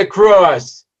straight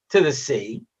across to the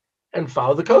sea and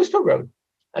follow the coastal road.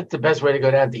 That's the best way to go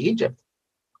down to Egypt.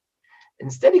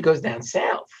 Instead, he goes down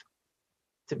south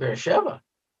to Beersheba.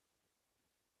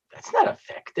 That's not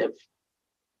effective.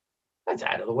 That's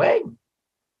out of the way.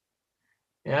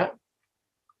 Yeah.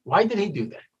 Why did he do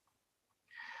that?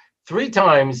 3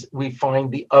 times we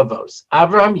find the Avos,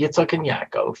 Abraham, Yitzchak, and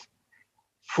Yaakov,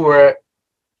 for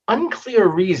unclear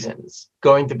reasons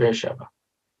going to Beersheba.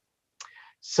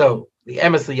 So the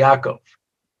Emes Yaakov,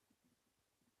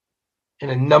 in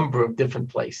a number of different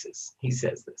places, he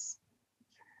says this.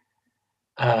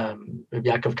 Rabbi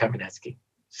Yaakov Kamenetsky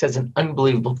says an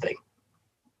unbelievable thing.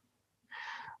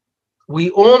 we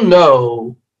all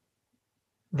know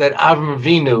that Avram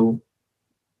Avinu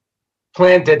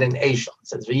planted an Eshel. It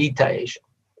says V'yita Eshel.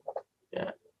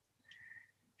 Yeah.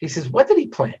 He says, what did he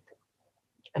plant?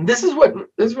 And this is what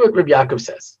Rabbi Yaakov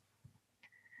says.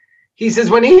 He says,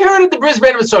 when he heard of the bris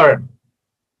bein Mitzrayim,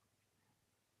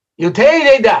 Yotei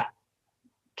Neda,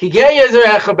 Ki Gei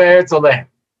Yezerecha Be'eretz Olehem,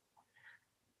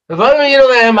 V'vadim Yinu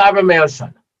Lehem Avram Me'el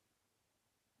Shana.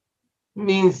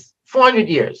 Means 400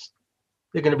 years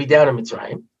they're going to be down in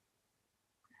Mitzrayim.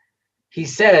 He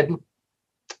said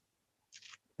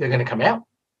they're going to come out.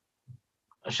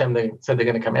 Hashem said they're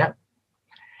going to come out.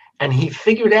 And he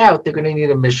figured out they're going to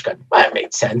need a Mishkan. Well, it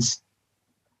made sense.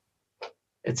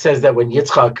 It says that when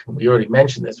Yitzchak, we already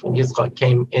mentioned this, when Yitzchak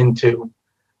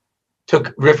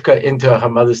took Rivka into her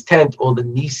mother's tent, all the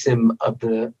nisim of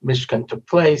the Mishkan took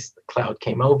place. The cloud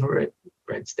came over it,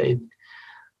 bread stayed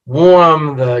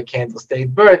warm, the candle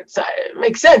stayed burnt. So it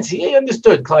makes sense. He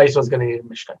understood Klal Yisrael was going to need a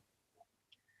Mishkan.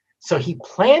 So he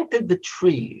planted the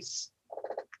trees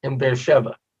in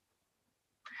Beersheba.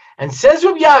 And says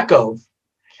Rabbi Yaakov,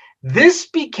 this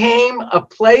became a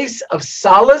place of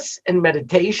solace and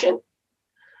meditation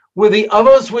where the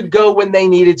Avos would go when they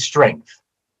needed strength.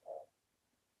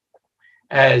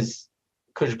 As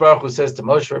Kodesh Baruch Hu says to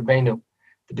Moshe Rabbeinu,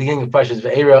 the beginning of Parshas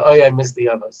Ve'era, oh, I miss the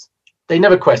Avos. They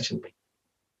never questioned me.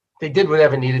 They did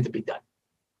whatever needed to be done.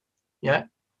 Yeah?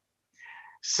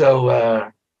 So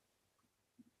I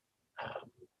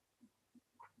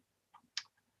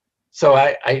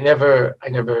never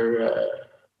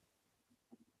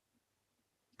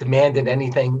demanded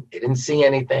anything. They didn't see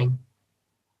anything.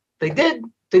 They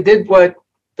did what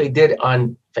they did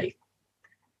on faith.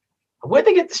 Where'd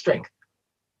they get the strength?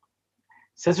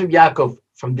 Says Rabbi Yaakov,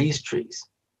 from these trees.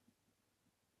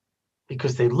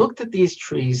 Because they looked at these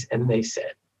trees and they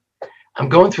said, I'm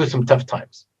going through some tough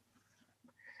times.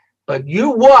 But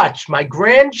you watch, my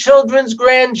grandchildren's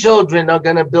grandchildren are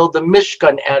going to build a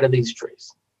Mishkan out of these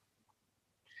trees.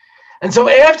 And so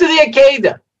after the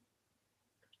Akedah,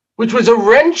 which was a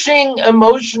wrenching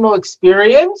emotional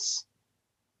experience,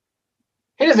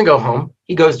 he doesn't go home.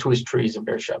 He goes to his trees in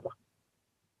Beersheba.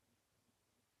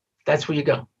 That's where you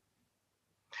go.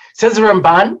 Says the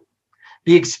Ramban,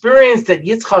 the experience that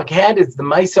Yitzchak had is the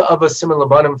Maisa of a similar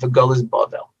bottom for Golas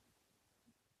Bavel.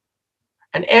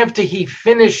 And after he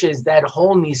finishes that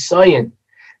whole Nisayan,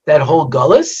 that whole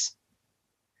Golas,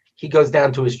 he goes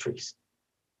down to his trees,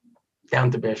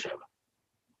 down to Beersheba.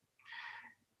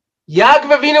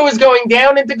 Yaakov Avinu is going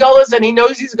down into Golas, and he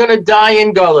knows he's going to die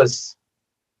in Golas.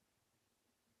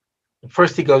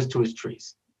 First, he goes to his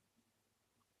trees,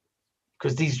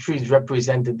 because these trees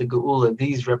represented the Geula.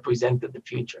 These represented the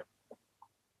future.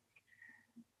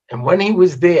 And when he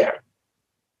was there,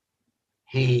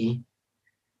 he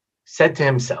said to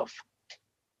himself,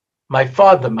 my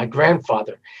father, my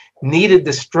grandfather, needed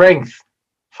the strength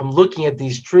from looking at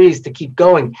these trees to keep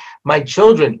going. My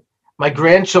children, my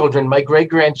grandchildren, my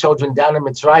great-grandchildren down in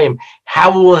Mitzrayim,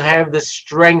 how will have the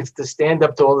strength to stand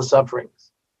up to all the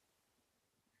sufferings?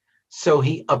 So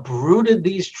he uprooted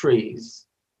these trees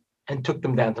and took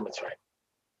them down to Mitzrayim.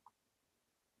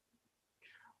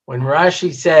 When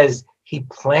Rashi says he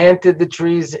planted the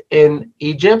trees in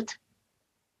Egypt,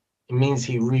 it means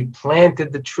he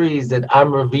replanted the trees that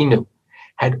Avram Avinu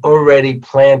had already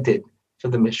planted for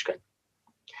the Mishkan.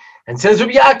 And says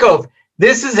Rabbi Yaakov,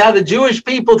 this is how the Jewish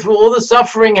people, through all the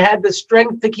suffering, had the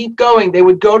strength to keep going. They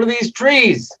would go to these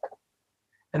trees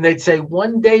and they'd say,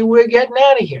 one day we're getting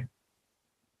out of here.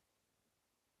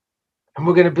 And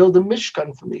we're going to build a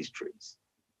Mishkan from these trees.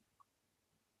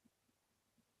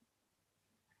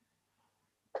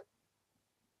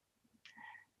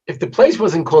 If the place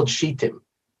wasn't called Shittim,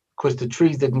 because the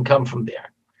trees didn't come from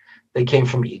there, they came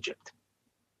from Egypt.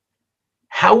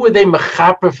 How were they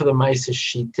mechaper for the Maisa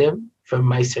Shittim, for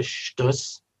Maisa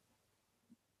Shtus?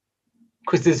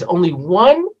 Because there's only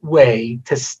one way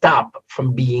to stop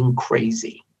from being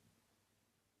crazy.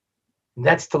 And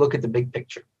that's to look at the big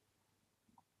picture.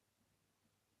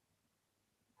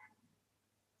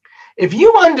 If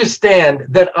you understand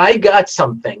that I got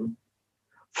something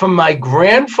from my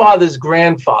grandfather's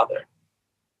grandfather,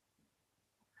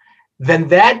 then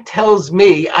that tells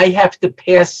me I have to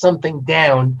pass something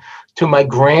down to my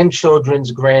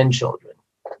grandchildren's grandchildren.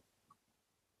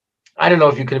 I don't know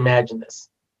if you can imagine this.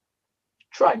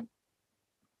 Try.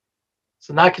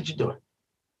 So knock at your door.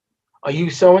 Are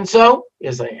you so-and-so?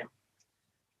 Yes, I am.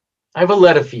 I have a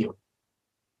letter for you.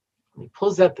 And he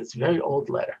pulls out this very old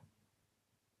letter.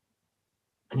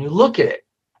 And you look at it,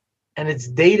 and it's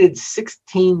dated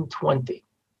 1620. You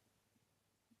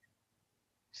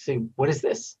say, what is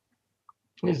this?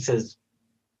 And it says,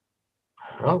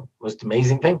 I don't know, most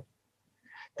amazing thing.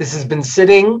 This has been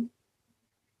sitting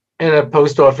in a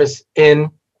post office in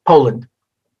Poland.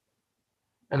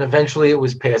 And eventually it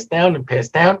was passed down and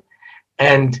passed down.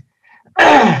 And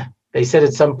they said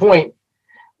at some point,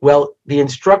 well, the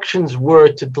instructions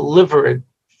were to deliver it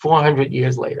 400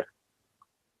 years later.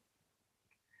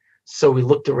 So we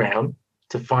looked around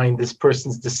to find this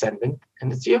person's descendant,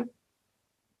 and it's you.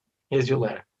 Here's your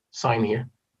letter. Sign here.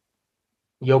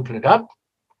 You open it up,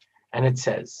 and it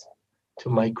says, to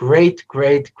my great,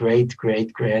 great, great,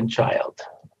 great grandchild,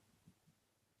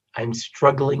 I'm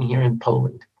struggling here in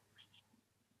Poland.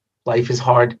 Life is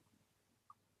hard.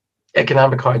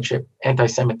 Economic hardship,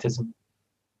 anti-Semitism.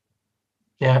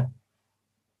 Yeah.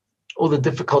 All the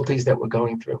difficulties that we're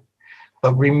going through.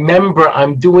 But remember,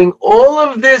 I'm doing all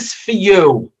of this for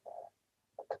you.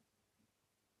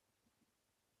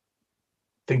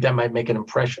 Think that might make an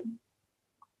impression.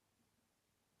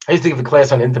 I used to give a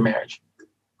class on intermarriage.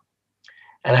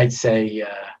 And I'd say,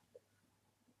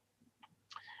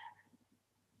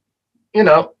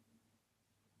 the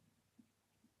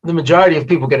majority of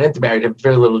people get intermarried have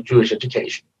very little Jewish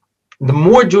education. The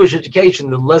more Jewish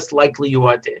education, the less likely you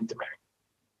are to intermarry.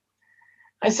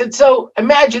 I said, so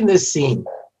imagine this scene.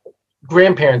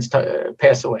 Grandparents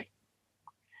pass away.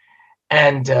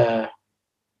 And you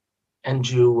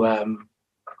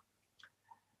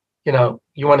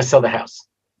want to sell the house.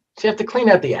 So you have to clean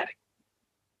out the attic.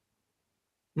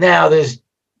 Now, there's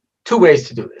two ways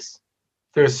to do this.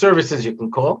 There are services you can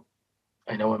call.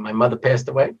 I know when my mother passed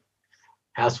away,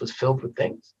 house was filled with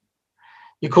things.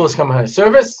 You call some kind of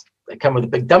service. They come with a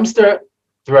big dumpster,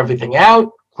 throw everything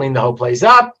out, clean the whole place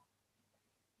up.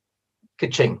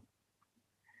 Ka-ching.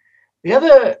 The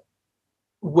other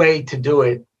way to do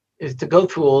it is to go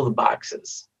through all the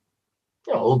boxes.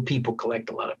 Old people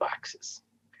collect a lot of boxes.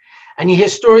 And you hear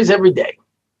stories every day.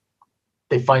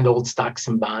 They find old stocks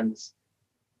and bonds,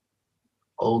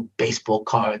 old baseball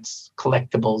cards,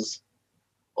 collectibles,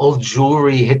 old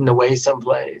jewelry hidden away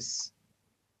someplace.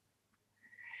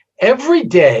 Every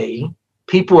day,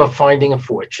 people are finding a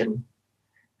fortune,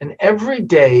 and every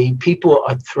day, people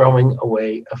are throwing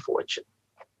away a fortune.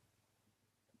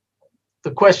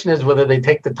 The question is whether they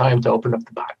take the time to open up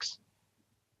the box.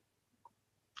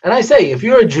 And I say, if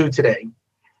you're a Jew today, you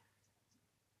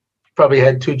probably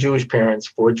had 2 Jewish parents,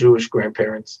 4 Jewish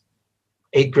grandparents,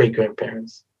 8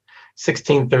 great-grandparents,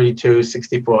 1632,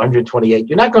 64, 128.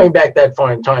 You're not going back that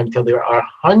far in time till there are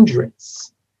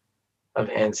hundreds of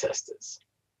ancestors.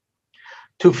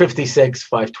 256,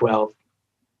 512,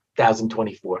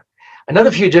 1024.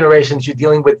 Another few generations, you're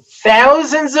dealing with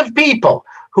thousands of people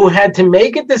who had to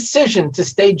make a decision to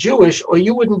stay Jewish, or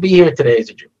you wouldn't be here today as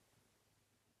a Jew.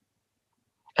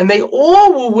 And they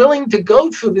all were willing to go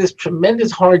through this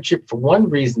tremendous hardship for one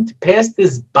reason, to pass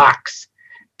this box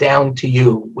down to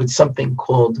you with something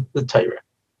called the Torah.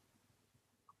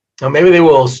 Now, maybe they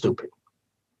were all stupid.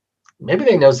 Maybe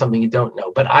they know something you don't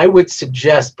know, but I would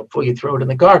suggest before you throw it in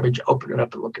the garbage, open it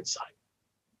up and look inside.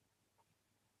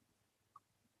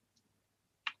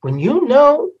 When you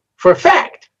know for a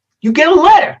fact, you get a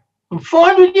letter from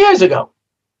 400 years ago.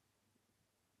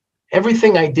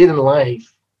 Everything I did in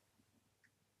life,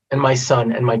 and my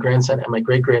son, and my grandson, and my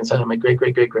great-grandson, and my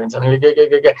great-great-great-grandson,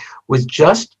 was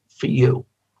just for you.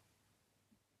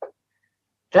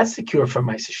 That's the cure for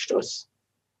Ma'aser Shtus.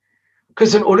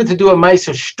 Because in order to do a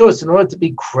Ma'aser Shtus, in order to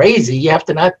be crazy, you have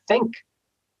to not think.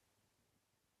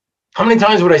 How many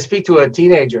times would I speak to a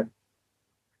teenager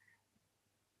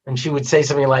and she would say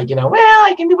something like, well,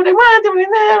 I can do what I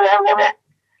want.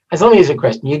 As long as a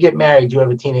question, you get married, you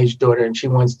have a teenage daughter, and she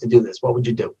wants to do this. What would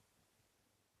you do?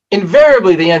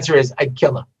 Invariably, the answer is, I'd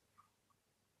kill her.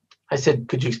 I said,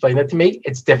 could you explain that to me?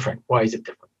 It's different. Why is it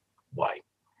different? Why?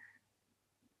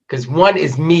 Because one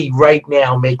is me right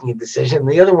now making a decision, and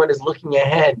the other one is looking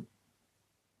ahead.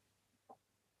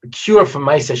 The cure for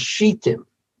Ma'aser Shitim,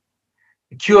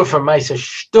 the cure for Ma'aser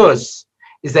Shtus,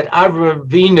 is that Avraham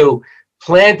Avinu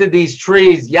planted these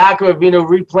trees. Yaakov Avinu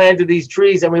replanted these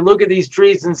trees, and we look at these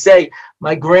trees and say,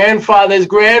 my grandfather's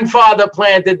grandfather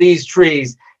planted these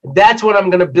trees. That's what I'm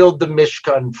going to build the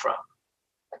Mishkan from.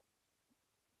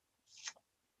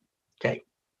 Okay,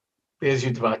 there's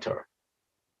your dvar Torah,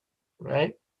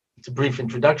 right? It's a brief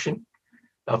introduction,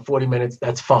 about 40 minutes.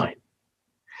 That's fine.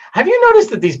 Have you noticed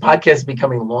that these podcasts are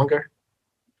becoming longer?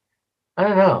 I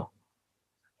don't know.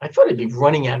 I thought I'd be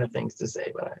running out of things to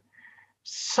say, but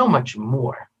so much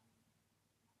more.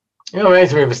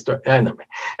 Reminds me of a story.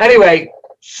 Anyway,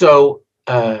 so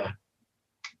where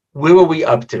were we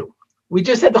up to? We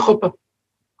just had the chuppah.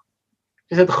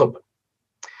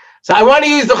 So I want to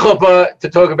use the chuppah to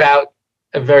talk about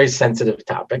a very sensitive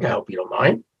topic. I hope you don't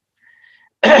mind.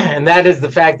 And that is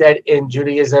the fact that in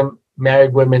Judaism,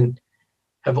 married women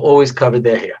have always covered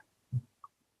their hair.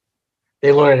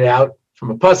 They learn it out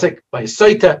from a pasuk by a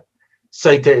soita.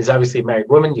 Soita is obviously a married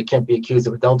woman. You can't be accused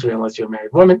of adultery unless you're a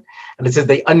married woman. And it says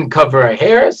they uncover her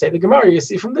hair. Say the Gemara, you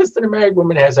see from this that a married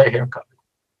woman has her hair covered.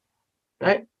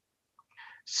 Right?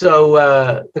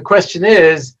 So the question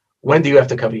is, when do you have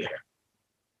to cover your hair?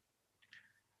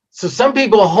 So some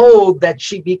people hold that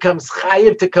she becomes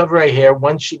chayiv to cover her hair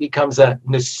once she becomes a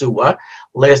nesua.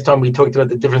 Last time we talked about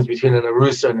the difference between an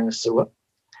arusa and a nesua.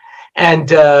 And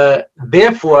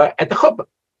therefore, at the chuppah.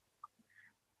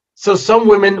 So some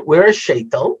women wear a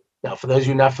sheitel. Now, for those of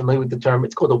you not familiar with the term,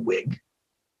 it's called a wig.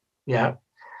 Yeah.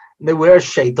 And they wear a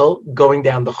sheitel going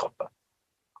down the chuppah.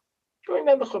 Going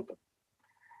down the chuppah.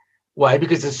 Why?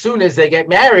 Because as soon as they get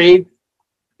married,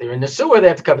 they're in the sewer, they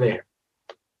have to cover their hair.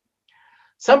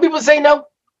 Some people say no.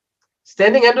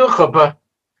 Standing under a chuppah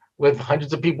with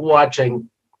hundreds of people watching,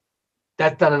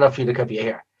 that's not enough for you to cover your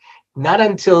hair. Not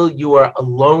until you are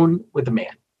alone with a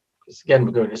man. Because again,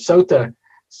 we're going to sota.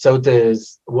 Sota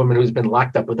is a woman who's been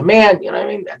locked up with a man. You know what I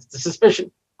mean? That's the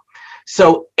suspicion.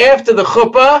 So after the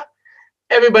chuppah,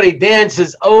 everybody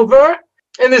dances over.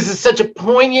 And this is such a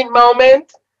poignant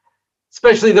moment,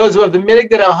 especially those who have the minhag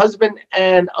that a husband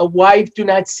and a wife do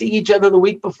not see each other the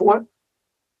week before.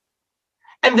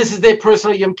 And this is their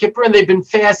personal Yom Kippur, and they've been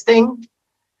fasting.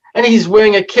 And he's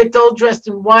wearing a kittel, dressed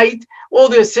in white. All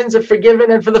their sins are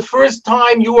forgiven. And for the first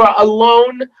time, you are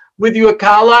alone with your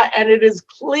kala, and it is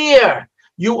clear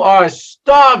you are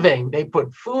starving. They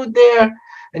put food there,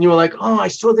 and you were like, oh, I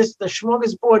saw this, the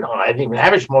smorgasbord. Oh, I didn't even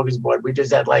have a smorgasbord. We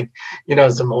just had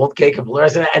some old cake of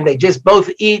flowers, and they just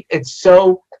both eat. It's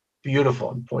so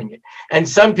beautiful and poignant. And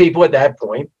some people at that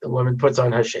point, the woman puts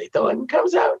on her sheitel and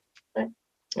comes out. Right?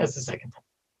 That's the second time.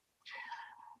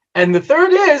 And the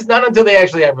third is not until they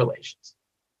actually have relations,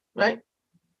 right?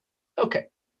 Okay.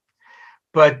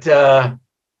 But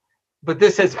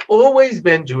this has always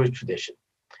been Jewish tradition.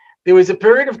 There was a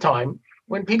period of time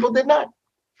when people did not.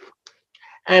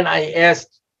 And I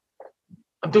asked,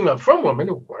 I'm talking about from women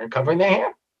who weren't covering their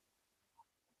hair.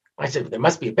 I said, there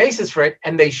must be a basis for it.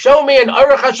 And they show me an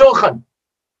Aruch HaShulchan,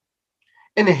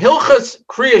 in Hilchas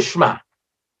Kriya Shema,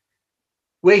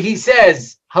 where he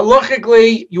says,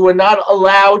 halachically, you are not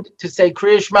allowed to say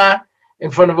Kriya Shema in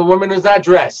front of a woman who's not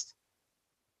dressed,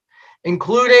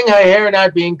 including her hair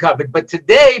not being covered. But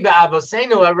today,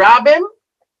 Ba'avoseinu Arabim,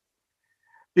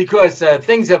 because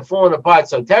things have fallen apart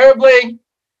so terribly,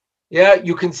 yeah,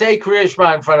 you can say Kriya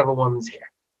Shema in front of a woman's hair.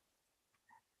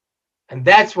 And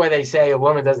that's why they say a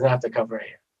woman doesn't have to cover her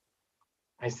hair.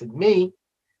 I said,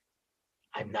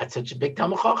 I'm not such a big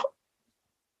Talmid Chacham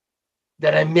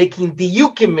that I'm making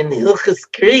diyukim in Hilchas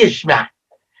Kriya Shema.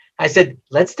 I said,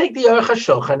 let's take the Aruch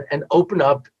HaShulchan and open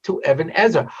up to Evan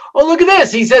Ezra. Oh, look at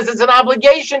this. He says it's an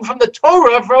obligation from the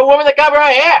Torah for a woman to cover her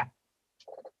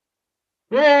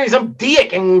hair. Some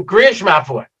diak and Kriya Shema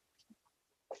for it.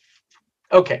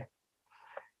 Okay.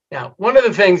 Now, one of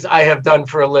the things I have done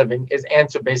for a living is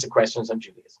answer basic questions on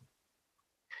Judaism.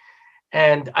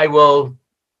 And I will,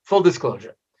 full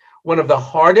disclosure, one of the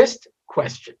hardest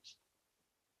questions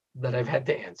that I've had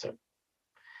to answer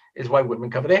is why women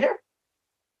cover their hair.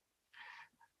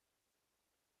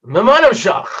 Mamano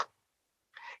shach.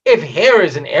 If hair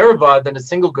is an erva, then a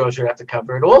single girl should have to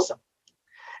cover it also.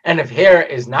 And if hair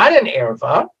is not an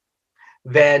erva,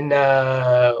 then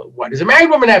why does a married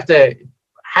woman have to?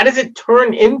 How does it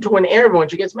turn into an erva when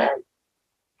she gets married?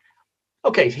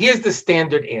 Okay, here's the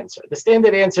standard answer. The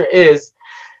standard answer is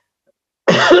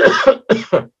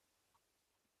the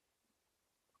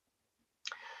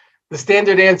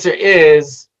standard answer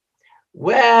is,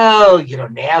 well,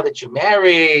 now that you're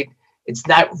married, it's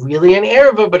not really an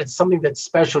erva, but it's something that's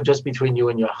special just between you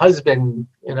and your husband,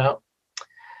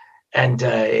 and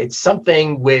it's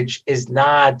something which is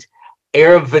not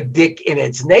ervadic in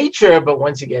its nature, but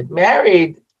once you get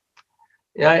married,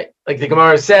 like the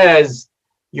Gemara says,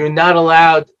 you're not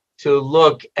allowed to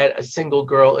look at a single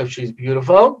girl if she's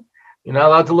beautiful. You're not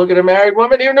allowed to look at a married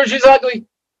woman even though she's ugly.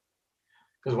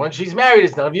 Because once she's married,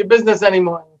 it's none of your business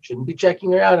anymore. You shouldn't be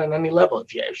checking her out on any level.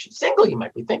 If she's single, you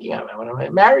might be thinking, I want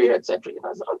to marry her, etc.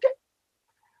 So, okay.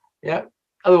 Yeah.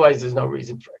 Otherwise, there's no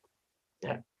reason for it.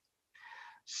 Yeah.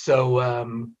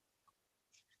 So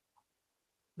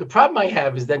the problem I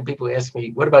have is then people ask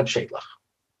me, what about sheitlach?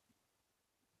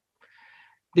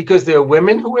 Because there are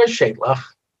women who wear sheitlach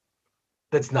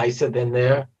that's nicer than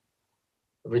their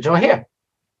original hair.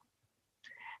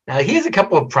 Now, here's a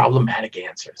couple of problematic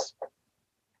answers.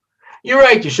 You're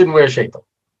right, you shouldn't wear sheitel.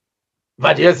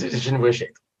 But yes, you shouldn't wear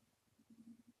sheitel.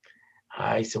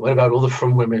 I said, what about all the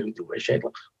frum women who do wear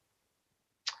sheitel?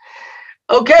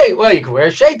 Okay, well, you can wear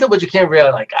a sheitel, but you can't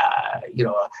really like,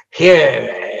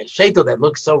 hair sheitel that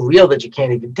looks so real that you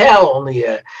can't even tell. Only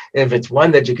if it's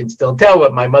one that you can still tell,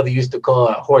 what my mother used to call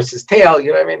a horse's tail.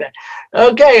 You know what I mean?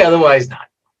 Okay, otherwise not.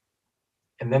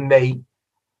 And then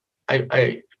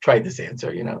I tried this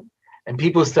answer, and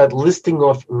people start listing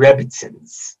off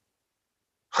Rebbitzins,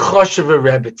 Chosheva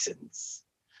Rebbitzins,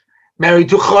 married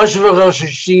to Chosheva Rosh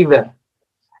Hashiva,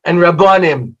 and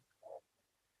Rabbanim,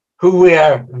 who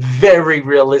wear very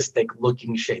realistic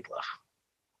looking sheitlach.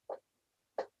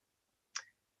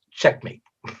 Checkmate.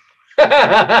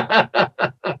 I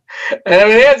have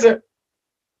an answer.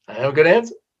 I have a good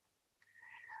answer.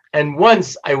 And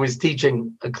once I was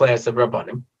teaching a class of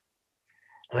Rabbanim,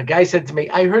 and a guy said to me,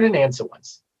 I heard an answer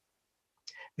once.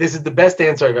 This is the best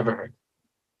answer I've ever heard.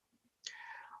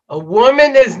 A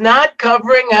woman is not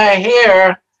covering her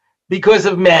hair because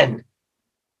of men.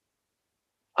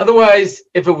 Otherwise,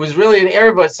 if it was really an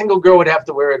erva, a single girl would have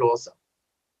to wear it also.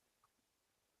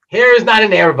 Hair is not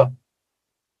an erva.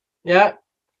 Yeah.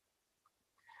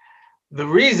 The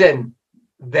reason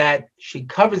that she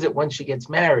covers it when she gets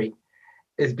married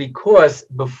is because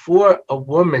before a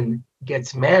woman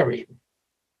gets married,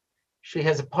 she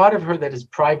has a part of her that is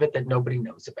private that nobody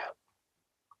knows about.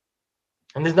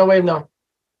 And there's no way of knowing.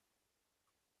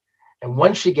 And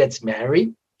once she gets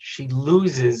married, she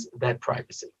loses that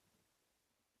privacy.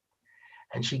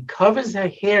 And she covers her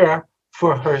hair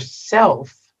for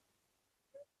herself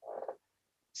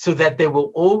so that there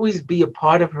will always be a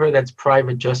part of her that's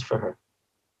private just for her.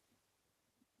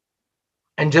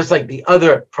 And just like the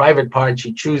other private part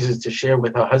she chooses to share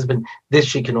with her husband, this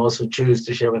she can also choose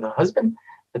to share with her husband.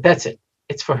 But that's it.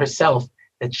 It's for herself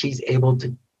that she's able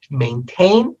to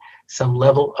maintain some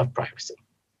level of privacy.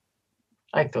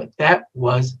 I thought that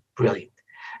was brilliant.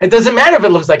 It doesn't matter if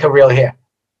it looks like a real hair.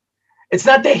 It's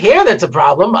not the hair that's a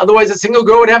problem. Otherwise, a single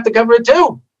girl would have to cover it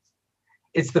too.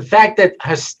 It's the fact that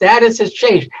her status has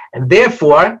changed. And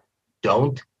therefore,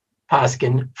 don't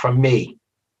paskin from me.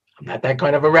 I'm not that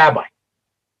kind of a rabbi.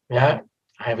 Yeah,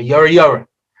 I have a yora.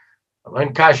 I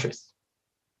learn kashrus.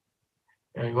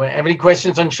 You have any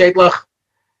questions on sheitlach?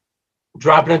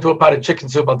 Drop it into a pot of chicken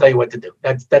soup. I'll tell you what to do.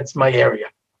 That's my area.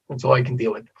 That's all I can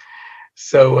deal with.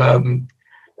 So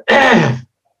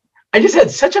I just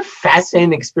had such a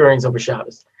fascinating experience over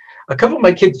Shabbos. A couple of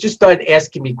my kids just started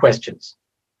asking me questions.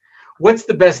 What's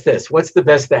the best this? What's the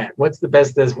best that? What's the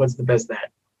best this? What's the best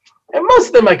that? And most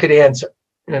of them I could answer,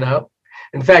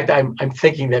 In fact, I'm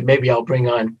thinking that maybe I'll bring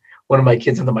on one of my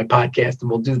kids into my podcast and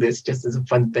we'll do this just as a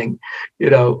fun thing,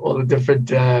 all the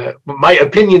different, my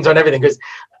opinions on everything, because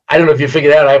I don't know if you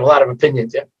figured out, I have a lot of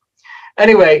opinions, yeah.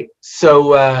 Anyway,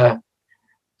 so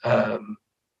they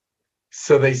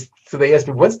asked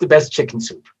me, what's the best chicken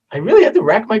soup? I really had to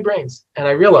rack my brains. And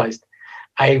I realized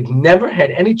I've never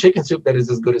had any chicken soup that is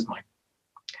as good as mine.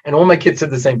 And all my kids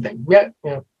said the same thing. Yeah,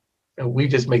 we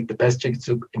just make the best chicken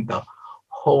soup in the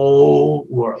whole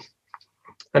world.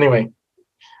 Anyway,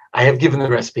 I have given the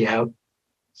recipe out.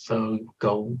 So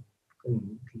go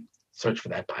and search for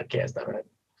that podcast. I don't have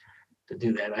to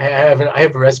do that. I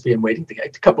have a recipe I'm waiting to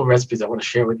get. A couple of recipes I want to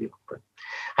share with you. But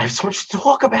I have so much to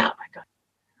talk about. My God.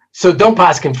 So don't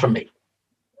paskin from me.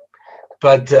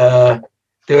 But there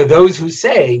are those who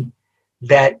say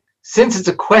that since it's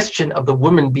a question of the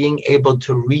woman being able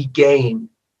to regain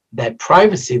that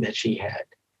privacy that she had,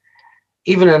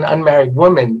 even an unmarried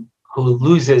woman who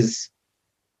loses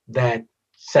that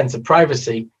sense of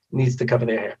privacy needs to cover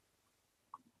their hair.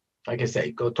 Like I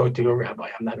say, go talk to your rabbi.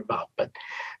 I'm not involved. But,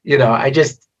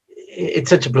 it's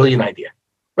such a brilliant idea.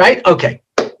 Right? Okay.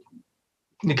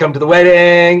 You come to the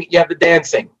wedding, you have the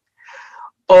dancing.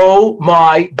 Oh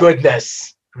my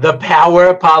goodness, the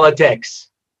power politics.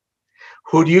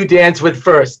 Who do you dance with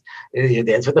first? You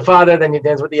dance with the father, then you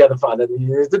dance with the other father.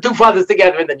 There's the two fathers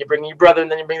together, and then you bring your brother,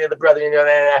 and then you bring the other brother.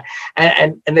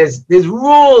 And there's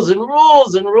rules and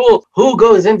rules and rules. Who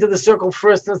goes into the circle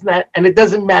first and that? And it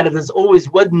doesn't matter. There's always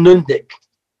one nundik.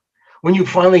 When you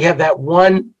finally have that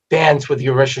one dance with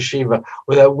your Rosh Hashiva,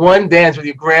 or that one dance with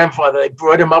your grandfather, they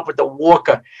brought him up with the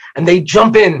walker, and they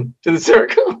jump in to the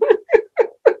circle.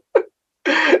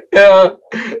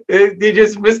 They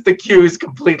just missed the cues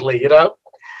completely,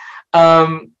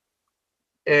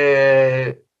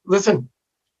 Listen,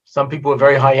 some people are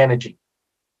very high energy.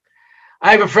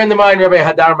 I have a friend of mine, Rabbi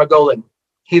Hadar Magolin.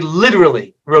 He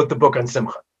literally wrote the book on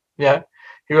Simcha. Yeah,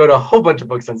 he wrote a whole bunch of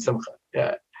books on Simcha.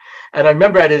 Yeah, and I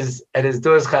remember at his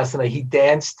Doris Chasana, he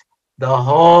danced the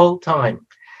whole time.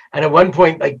 And at one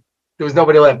point, like there was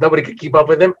nobody left, nobody could keep up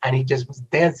with him, and he just was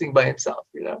dancing by himself.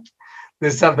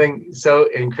 There's something so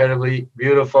incredibly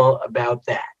beautiful about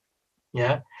that.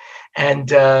 Yeah, and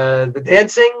the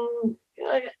dancing.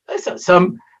 So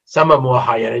some are more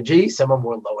high energy, some are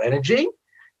more low energy.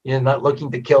 You're not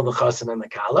looking to kill the chassan and the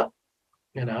kala,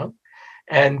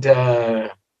 and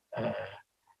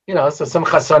so some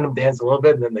chassanim dance a little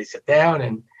bit and then they sit down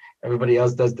and everybody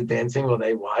else does the dancing while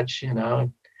they watch, and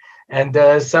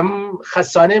some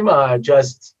chassanim are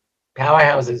just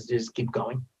powerhouses, just keep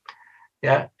going.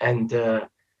 Yeah, and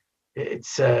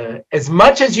it's as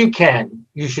much as you can,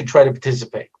 you should try to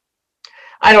participate.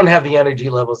 I don't have the energy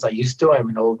levels I used to. I'm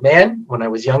an old man. When I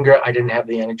was younger, I didn't have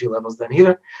the energy levels then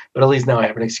either, but at least now I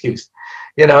have an excuse.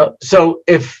 So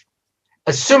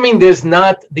assuming there's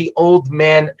not the old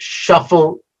man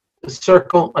shuffle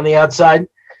circle on the outside,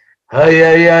 you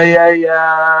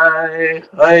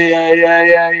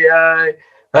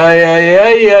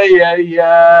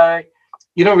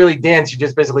don't really dance, you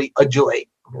just basically undulate.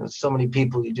 So many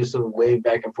people, you just sort of wave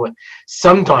back and forth.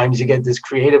 Sometimes you get this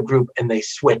creative group and they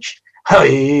switch.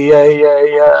 Okay,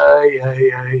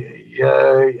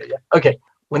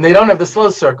 when they don't have the slow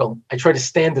circle, I try to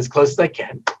stand as close as I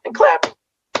can and clap.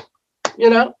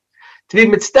 To be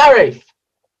mitzdaref.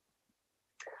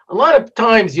 A lot of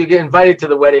times you get invited to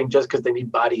the wedding just because they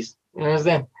need bodies. You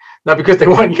understand? Not because they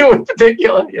want you in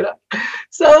particular.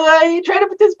 So you try to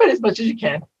participate as much as you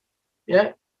can.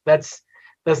 Yeah, that's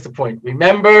the point.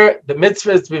 Remember, the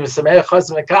mitzvah is to be mesameach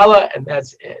chassan v'kala, and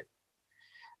that's it.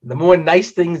 The more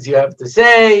nice things you have to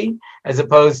say, as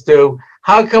opposed to,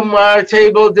 how come our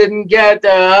table didn't get,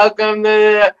 how come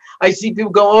I see people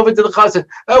go over to the chassan,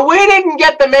 we didn't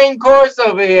get the main course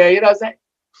over here, what I'm saying?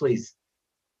 Please,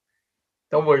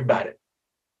 don't worry about it,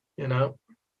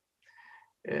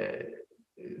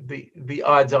 the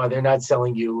odds are they're not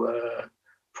selling you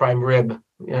prime rib,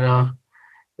 they're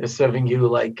serving you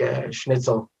like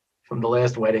schnitzel from the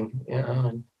last wedding,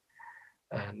 and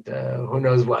who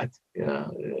knows what,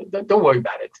 don't worry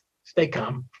about it. Stay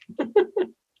calm.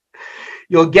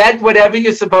 You'll get whatever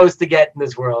you're supposed to get in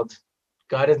this world.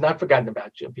 God has not forgotten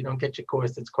about you. If you don't get your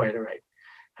course, that's quite all right.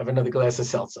 Have another glass of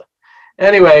seltzer.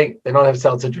 Anyway, they don't have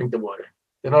seltzer, drink the water.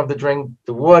 They don't have to drink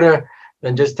the water,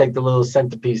 then just take the little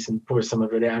centerpiece and pour some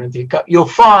of it out into your cup. You'll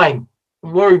find.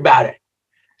 Don't worry about it.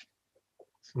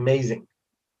 It's amazing.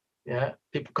 Yeah,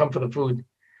 people come for the food.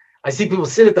 I see people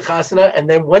sit at the chasana, and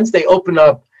then once they open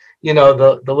up,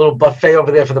 the little buffet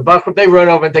over there for the bachur, they run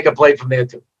over and take a plate from there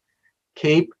too.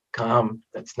 Keep calm.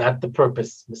 That's not the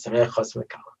purpose.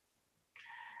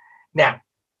 Now,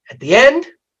 at the end,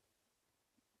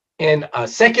 in a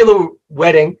secular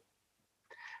wedding,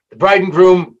 the bride and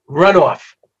groom run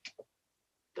off.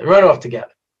 They run off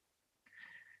together.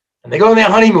 And they go on their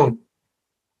honeymoon.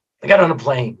 They got on a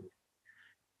plane.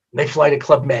 And they fly to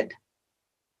Club Med.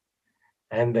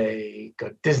 And they go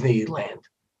to Disneyland,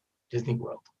 Disney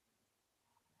World.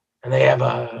 And they have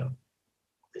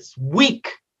this week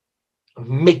of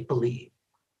make-believe.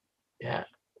 Yeah,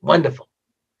 wonderful.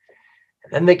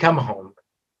 And then they come home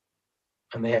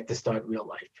and they have to start real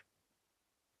life.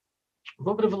 A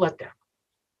little bit of a letdown.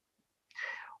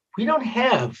 We don't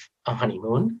have a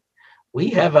honeymoon. We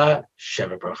have a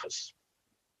Sheva Brachos.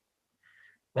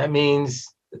 That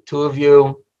means the two of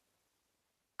you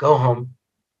go home,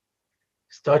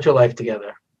 start your life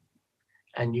together,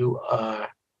 and you are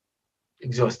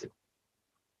exhausted.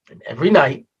 And every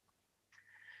night,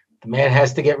 the man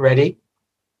has to get ready.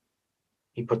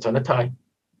 He puts on a tie.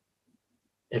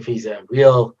 If he's a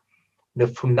real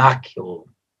nefunak, he'll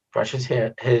brush his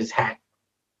hat,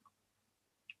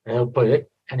 and he'll put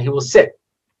it, and he will sit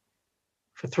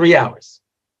for 3 hours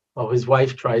while his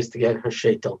wife tries to get her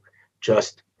sheitel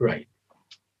just right.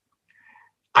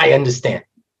 I understand.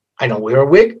 I don't wear a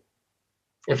wig.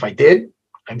 If I did,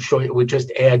 I'm sure it would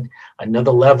just add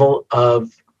another level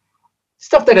of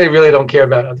stuff that I really don't care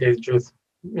about, I'll tell you the truth.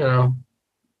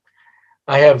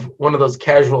 I have one of those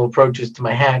casual approaches to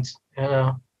my hats,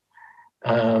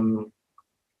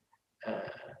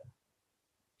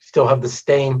 still have the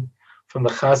stain from the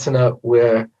chasana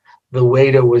where the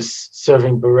waiter was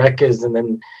serving barekas and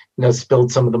then,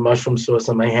 spilled some of the mushroom sauce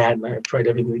on my hat, and I tried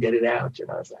everything to get it out.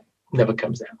 It's like, never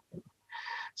comes out.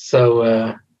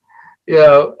 So,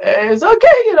 it's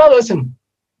okay. Listen,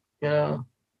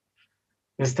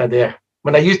 it's not there.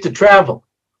 When I used to travel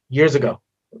years ago,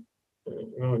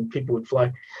 when people would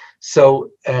fly,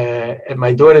 so at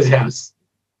my daughter's house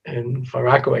in Far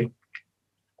Rockaway,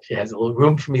 she has a little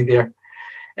room for me there,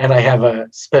 and I have a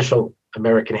special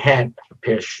American hat, a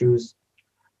pair of shoes,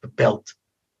 a belt,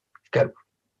 I've got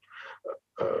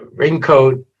a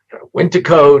raincoat, a winter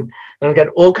coat, and I've got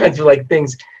all kinds of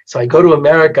things. So I go to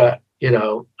America,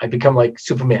 I become like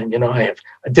Superman. I have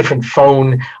a different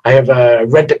phone. I have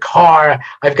rent a car.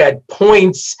 I've got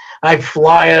points. I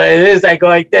fly this. I go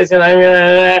like this, and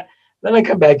Then I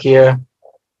come back here,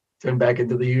 turn back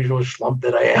into the usual schlump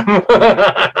that I am.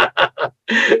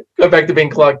 Go back to being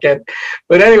Clark Kent.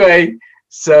 But anyway,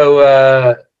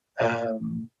 so,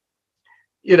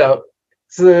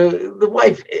 so the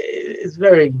wife is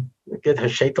very, get her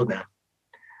sheitel now.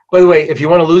 By the way, if you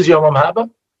want to lose your Olam Haba,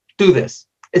 do this.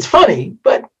 It's funny,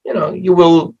 but you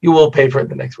will pay for it in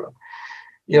the next row.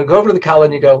 Go over to the collar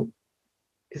and you go,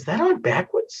 is that on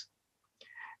backwards?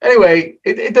 Anyway,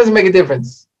 it doesn't make a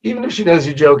difference. Even if she knows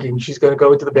you're joking, she's going to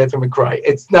go into the bathroom and cry.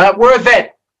 It's not worth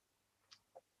it.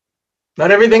 Not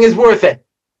everything is worth it.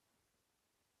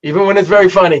 Even when it's very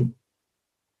funny.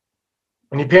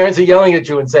 When your parents are yelling at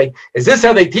you and say, is this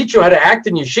how they teach you how to act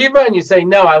in yeshiva? And you say,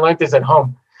 no, I learned this at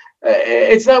home.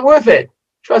 It's not worth it.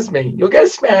 Trust me. You'll get a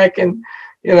smack and,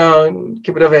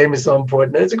 kibbut of aim is so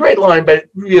important. It's a great line, but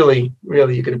really,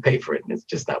 really, you're going to pay for it. And it's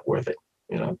just not worth it.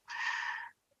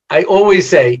 I always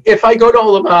say, if I go to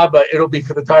Olam Haba, it'll be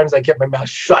for the times I kept my mouth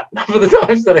shut, not for the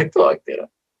times that I talked,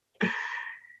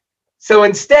 So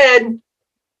instead,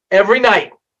 every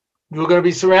night, you're going to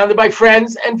be surrounded by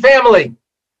friends and family.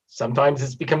 Sometimes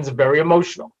this becomes very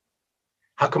emotional.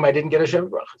 How come I didn't get a Sheva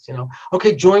Brachos?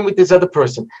 Okay, join with this other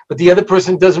person, but the other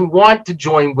person doesn't want to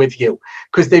join with you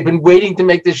because they've been waiting to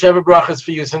make the Sheva Brachos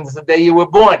for you since the day you were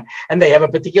born, and they have a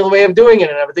particular way of doing it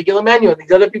and a particular menu. And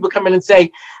these other people come in and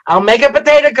say, "I'll make a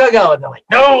potato kugel," and they're like,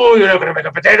 "No, you're not going to make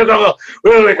a potato kugel.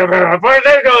 We're going to make a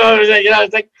potato kugel."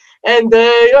 It's like, and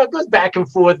it goes back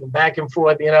and forth,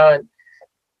 and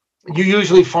you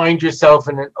usually find yourself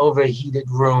in an overheated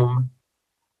room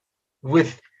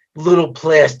with little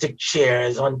plastic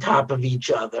chairs on top of each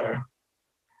other.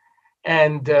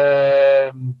 And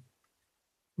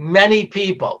many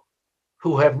people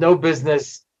who have no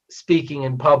business speaking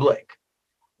in public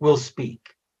will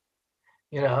speak,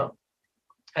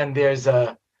 and there's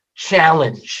a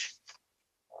challenge.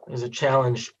 There's a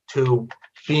challenge to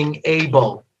being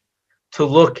able to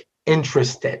look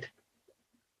interested.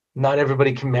 Not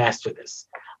everybody can master this.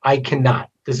 I cannot.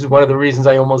 This is one of the reasons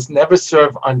I almost never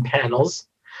serve on panels,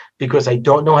 because I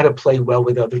don't know how to play well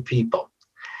with other people.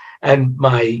 And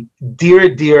my dear,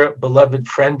 dear, beloved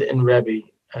friend and Rabbi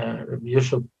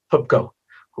Yishel Pupko,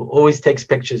 who always takes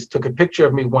pictures, took a picture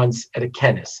of me once at a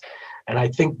kenis. And I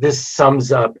think this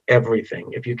sums up everything.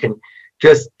 If you can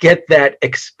just get that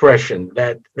expression,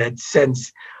 that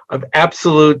sense of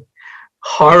absolute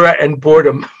horror and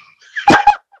boredom.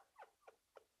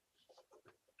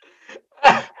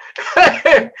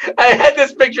 I had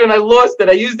this picture and I lost it.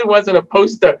 I used it once on a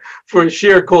poster for a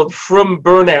shiur called From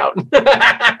Burnout.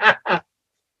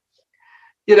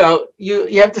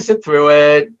 You have to sit through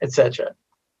it, etc.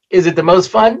 Is it the most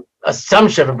fun? Some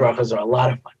Sheva Brachos are a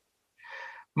lot of fun.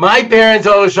 My parents,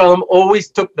 always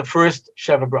took the first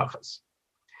Sheva Brachos.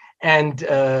 And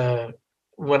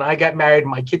when I got married,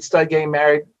 my kids started getting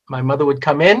married, my mother would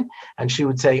come in and she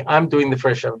would say, I'm doing the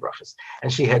first Sheva Brachos.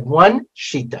 And she had one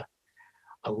shita.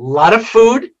 A lot of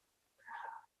food,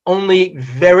 only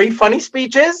very funny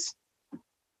speeches,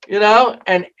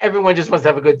 and everyone just wants to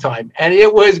have a good time. And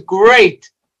it was great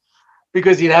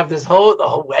because you'd have the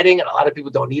whole wedding, and a lot of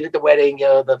people don't eat at the wedding,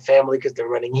 the family, because they're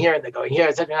running here and they're going here,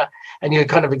 etc. And you're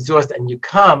kind of exhausted, and you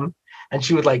come, and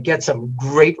she would get some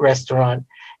great restaurant,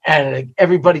 and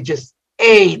everybody just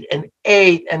ate, and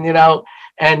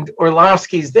and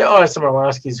Orlofskys, there are some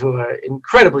Orlofskys who are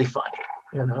incredibly funny,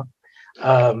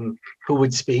 who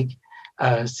would speak.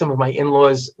 Some of my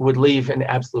in-laws would leave in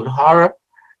absolute horror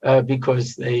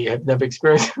because they have never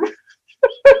experienced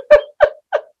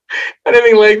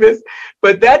anything like this.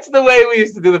 But that's the way we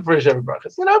used to do the first Sheva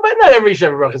Brachos, but not every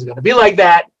Sheva Brachos is going to be like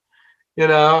that,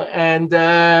 and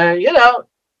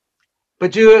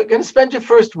but you're going to spend your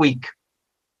first week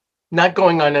not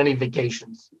going on any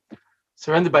vacations,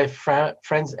 surrounded by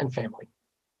friends and family.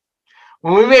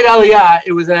 When we made Aliyah,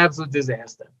 it was an absolute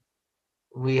disaster.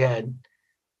 We had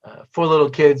 4 little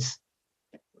kids.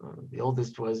 The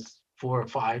oldest was 4 or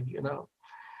 5,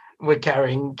 We're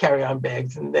carrying carry-on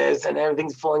bags and this, and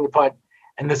everything's falling apart.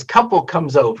 And this couple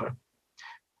comes over.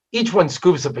 Each one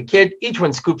scoops up a kid, each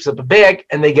one scoops up a bag,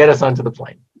 and they get us onto the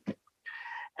plane.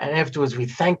 And afterwards, we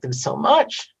thanked them so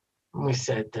much. And we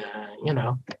said,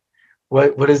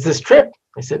 what is this trip?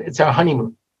 They said, it's our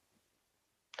honeymoon.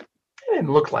 They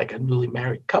didn't look like a newly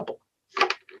married couple.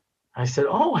 I said,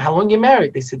 oh, how long are you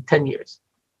married? They said, 10 years.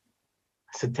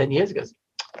 I said, 10 years? He goes,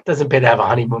 it doesn't pay to have a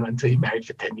honeymoon until you're married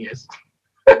for 10 years.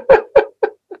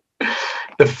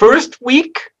 The first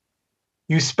week,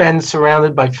 you spend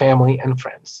surrounded by family and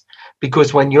friends.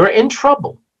 Because when you're in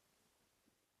trouble,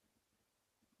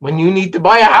 when you need to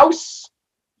buy a house,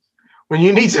 when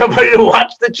you need somebody to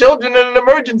watch the children in an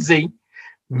emergency,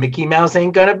 Mickey Mouse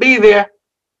ain't going to be there.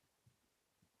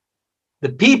 The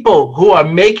people who are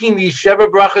making these Sheva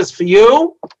Brachos for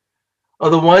you are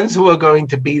the ones who are going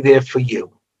to be there for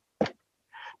you.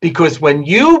 Because when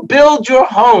you build your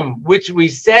home, which we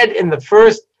said in the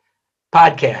first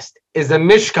podcast, is a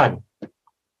mishkan,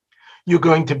 you're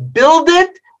going to build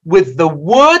it with the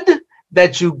wood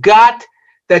that you got,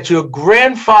 that your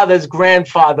grandfather's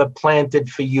grandfather planted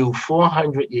for you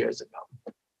 400 years ago.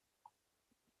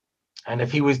 And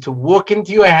if he was to walk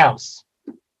into your house,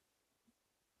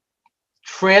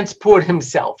 transport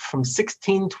himself from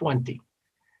 1620,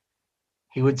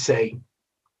 he would say,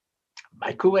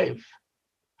 microwave.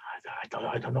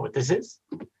 I don't know what this is.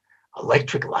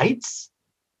 Electric lights?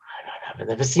 I've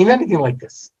never seen anything like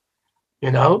this.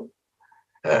 You know?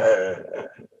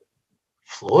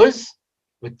 Floors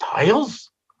with tiles?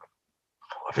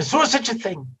 I never saw such a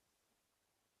thing.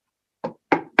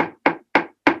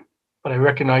 But I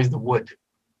recognize the wood.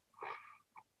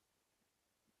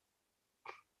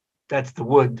 That's the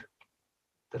wood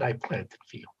that I planted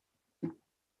for you.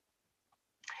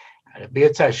 And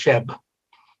Sheb,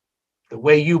 the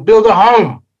way you build a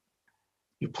home,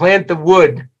 you plant the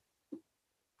wood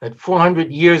that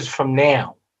 400 years from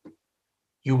now,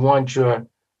 you want your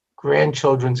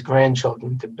grandchildren's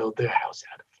grandchildren to build their house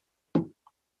out of.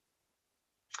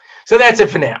 So that's it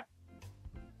for now.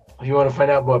 If you want to find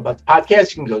out more about the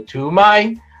podcast, you can go to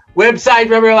my website,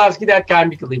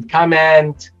 RabbiOrlofsky.com. You can leave a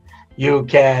comment. You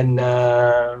can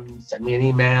send me an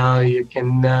email. You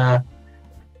can,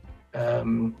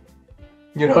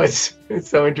 it's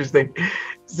so interesting.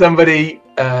 Somebody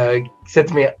said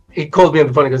to me, he called me on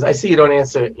the phone and goes, I see you don't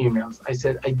answer emails. I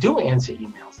said, I do answer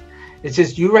emails. It's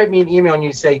just you write me an email and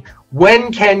you say,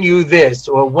 when can you this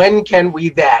or when can we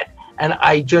that? And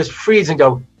I just freeze and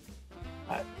go,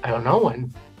 I don't know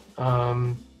when.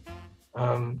 And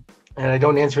I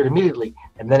don't answer it immediately.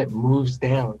 And then it moves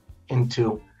down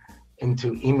into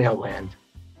email land.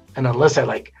 And unless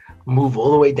I move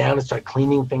all the way down and start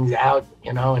cleaning things out,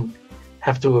 and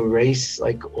have to erase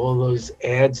all those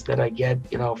ads that I get,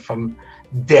 from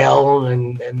Dell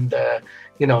and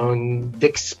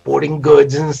Dick's Sporting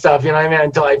Goods and stuff,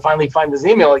 until I finally find this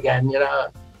email again,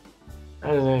 a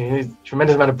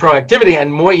tremendous amount of proactivity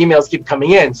and more emails keep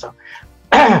coming in. So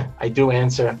I do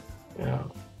answer,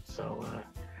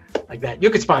 like that. You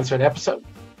could sponsor an episode.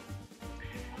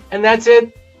 And that's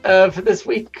it for this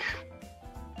week.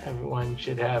 Everyone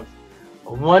should have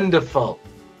a wonderful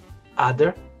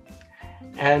Adar.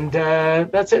 And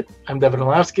that's it. I'm David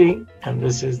Orlofsky, and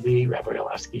this is the Rabbi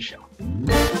Orlofsky Show.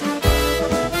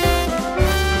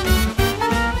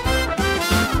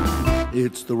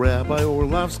 It's the Rabbi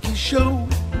Orlofsky Show.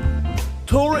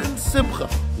 Torah and Simcha,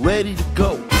 ready to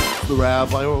go. It's the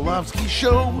Rabbi Orlofsky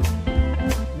Show.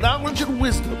 Knowledge and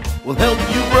wisdom will help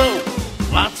you grow.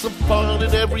 Lots of fun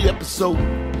in every episode,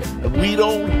 and we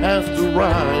don't have to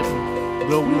rhyme.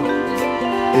 No, we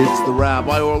don't. It's the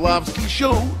Rabbi Orlofsky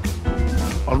Show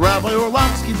on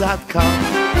RabbiOrlofsky.com.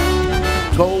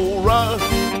 Torah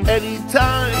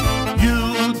anytime,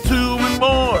 YouTube and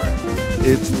more.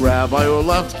 It's the Rabbi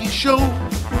Orlofsky Show.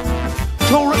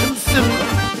 Torah and Simcha,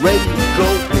 ready to go.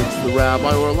 It's the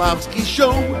Rabbi Orlofsky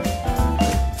Show.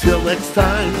 Till next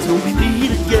time, till we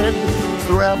meet again. It's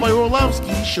the Rabbi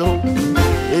Orlofsky Show.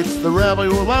 It's the Rabbi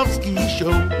Orlofsky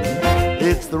Show.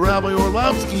 It's the Rabbi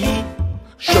Orlofsky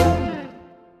Show.